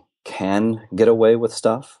they can get away with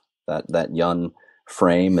stuff, that young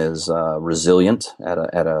frame is resilient at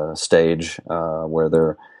a stage where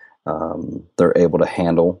they're able to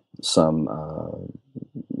handle some,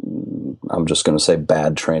 I'm just going to say,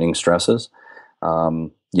 bad training stresses.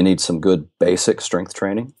 You need some good basic strength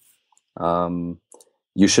training.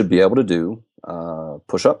 You should be able to do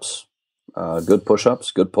push-ups, good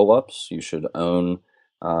push-ups, good pull-ups. You should own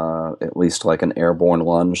at least like an airborne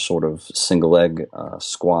lunge, sort of single leg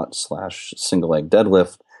squat / single leg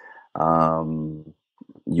deadlift.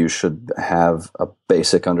 You should have a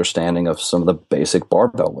basic understanding of some of the basic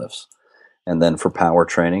barbell lifts. And then for power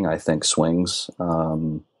training, I think swings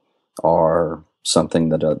are something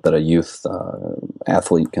that a youth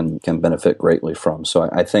athlete can benefit greatly from. So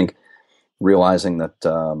I think realizing that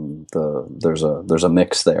there's a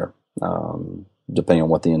mix there, depending on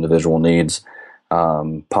what the individual needs.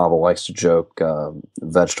 Pavel likes to joke,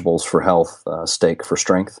 vegetables for health, steak for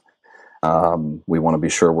strength. We want to be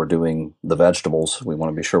sure we're doing the vegetables. We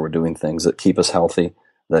want to be sure we're doing things that keep us healthy,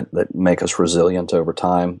 that make us resilient over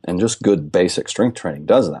time, and just good basic strength training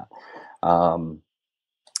does that. And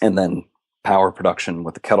then power production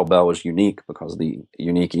with the kettlebell is unique because of the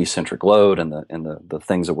unique eccentric load and the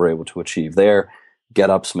things that we're able to achieve there.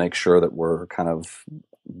 Get-ups make sure that we're kind of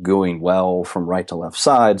going well from right to left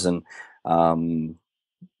sides, and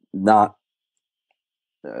not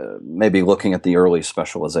maybe looking at the early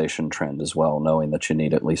specialization trend as well, knowing that you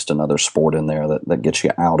need at least another sport in there that gets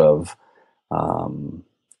you out of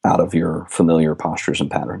your familiar postures and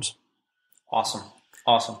patterns. Awesome.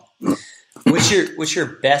 What's your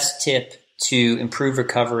best tip to improve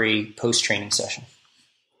recovery post-training session?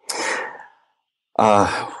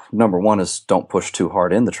 Number one is don't push too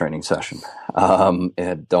hard in the training session.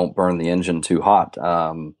 And don't burn the engine too hot.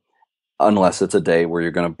 Unless it's a day where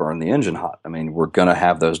you're going to burn the engine hot. I mean, we're going to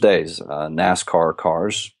have those days. NASCAR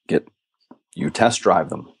cars you test drive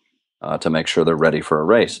them to make sure they're ready for a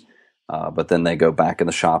race. But then they go back in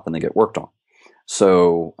the shop and they get worked on.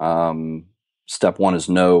 So step one is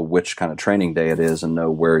know which kind of training day it is and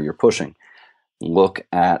know where you're pushing. Look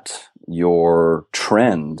at your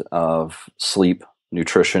trend of sleep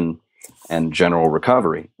nutrition, and general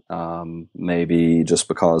recovery. Maybe just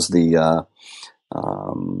because the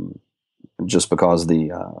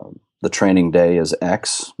training day is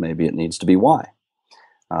X, maybe it needs to be Y.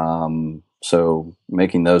 So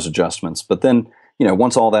making those adjustments. But then,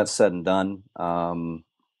 once all that's said and done,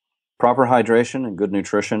 proper hydration and good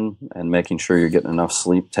nutrition and making sure you're getting enough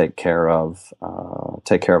sleep take care of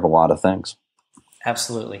a lot of things.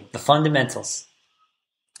 Absolutely. The fundamentals.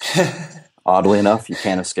 Oddly enough, you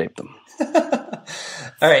can't escape them.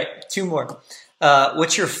 All right, 2 more.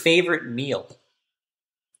 What's your favorite meal?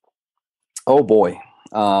 Oh boy.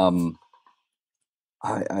 I'm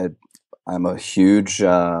a huge,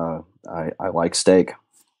 I like steak.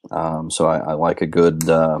 So I like a good,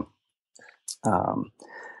 I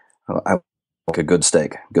like a good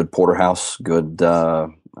steak, good porterhouse, good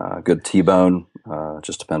T-bone.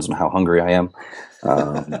 Just depends on how hungry I am.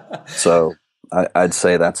 So I'd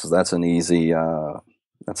say that's an easy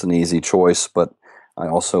choice. But I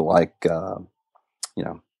also like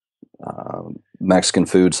Mexican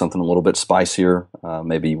food, something a little bit spicier,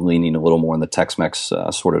 maybe leaning a little more in the Tex-Mex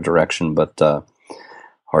sort of direction. But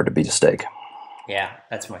hard to beat a steak. Yeah,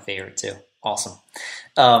 that's my favorite too. Awesome.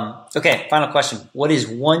 Okay, final question. What is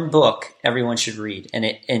one book everyone should read?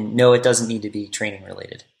 And no, it doesn't need to be training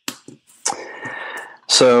related.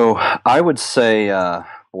 So I would say,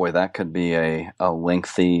 boy, that could be a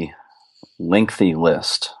lengthy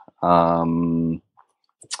list.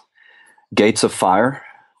 Gates of Fire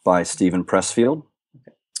by Stephen Pressfield.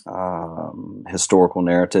 Historical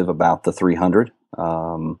narrative about the 300,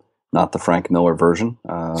 not the Frank Miller version.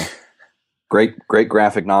 Great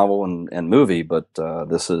graphic novel and movie, but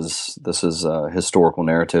this is a historical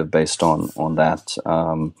narrative based on that.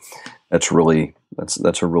 That's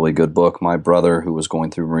a really good book. My brother, who was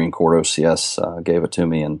going through Marine Corps OCS, gave it to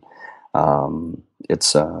me, and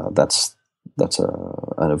that's a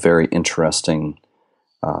very interesting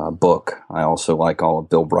book. I also like all of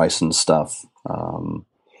Bill Bryson's stuff,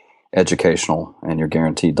 educational, and you're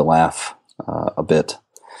guaranteed to laugh a bit,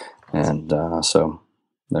 and so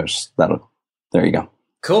there's that. There you go.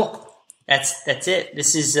 Cool. That's it.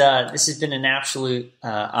 This has been an absolute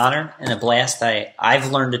honor and a blast. I've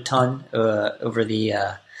learned a ton over the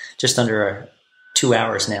just under 2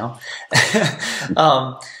 hours now.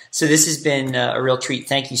 So this has been a real treat.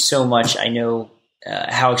 Thank you so much. I know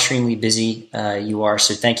how extremely busy you are,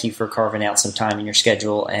 so thank you for carving out some time in your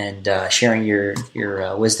schedule and sharing your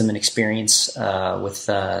wisdom and experience with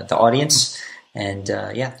the audience. And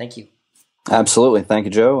thank you. Absolutely. Thank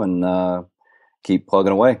you, Joe, and keep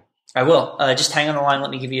plugging away. I will. Just hang on the line. Let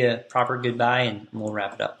me give you a proper goodbye, and we'll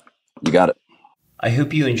wrap it up. You got it. I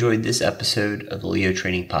hope you enjoyed this episode of the Leo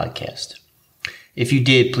Training Podcast. If you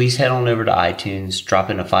did, please head on over to iTunes, drop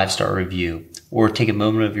in a 5-star review, or take a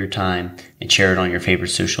moment of your time and share it on your favorite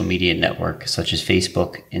social media network, such as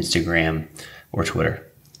Facebook, Instagram, or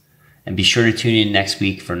Twitter. And be sure to tune in next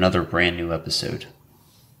week for another brand new episode.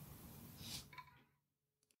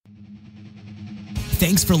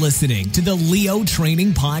 Thanks for listening to the Leo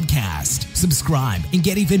Training Podcast. Subscribe and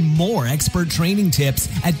get even more expert training tips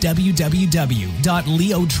at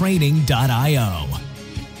www.leotraining.io.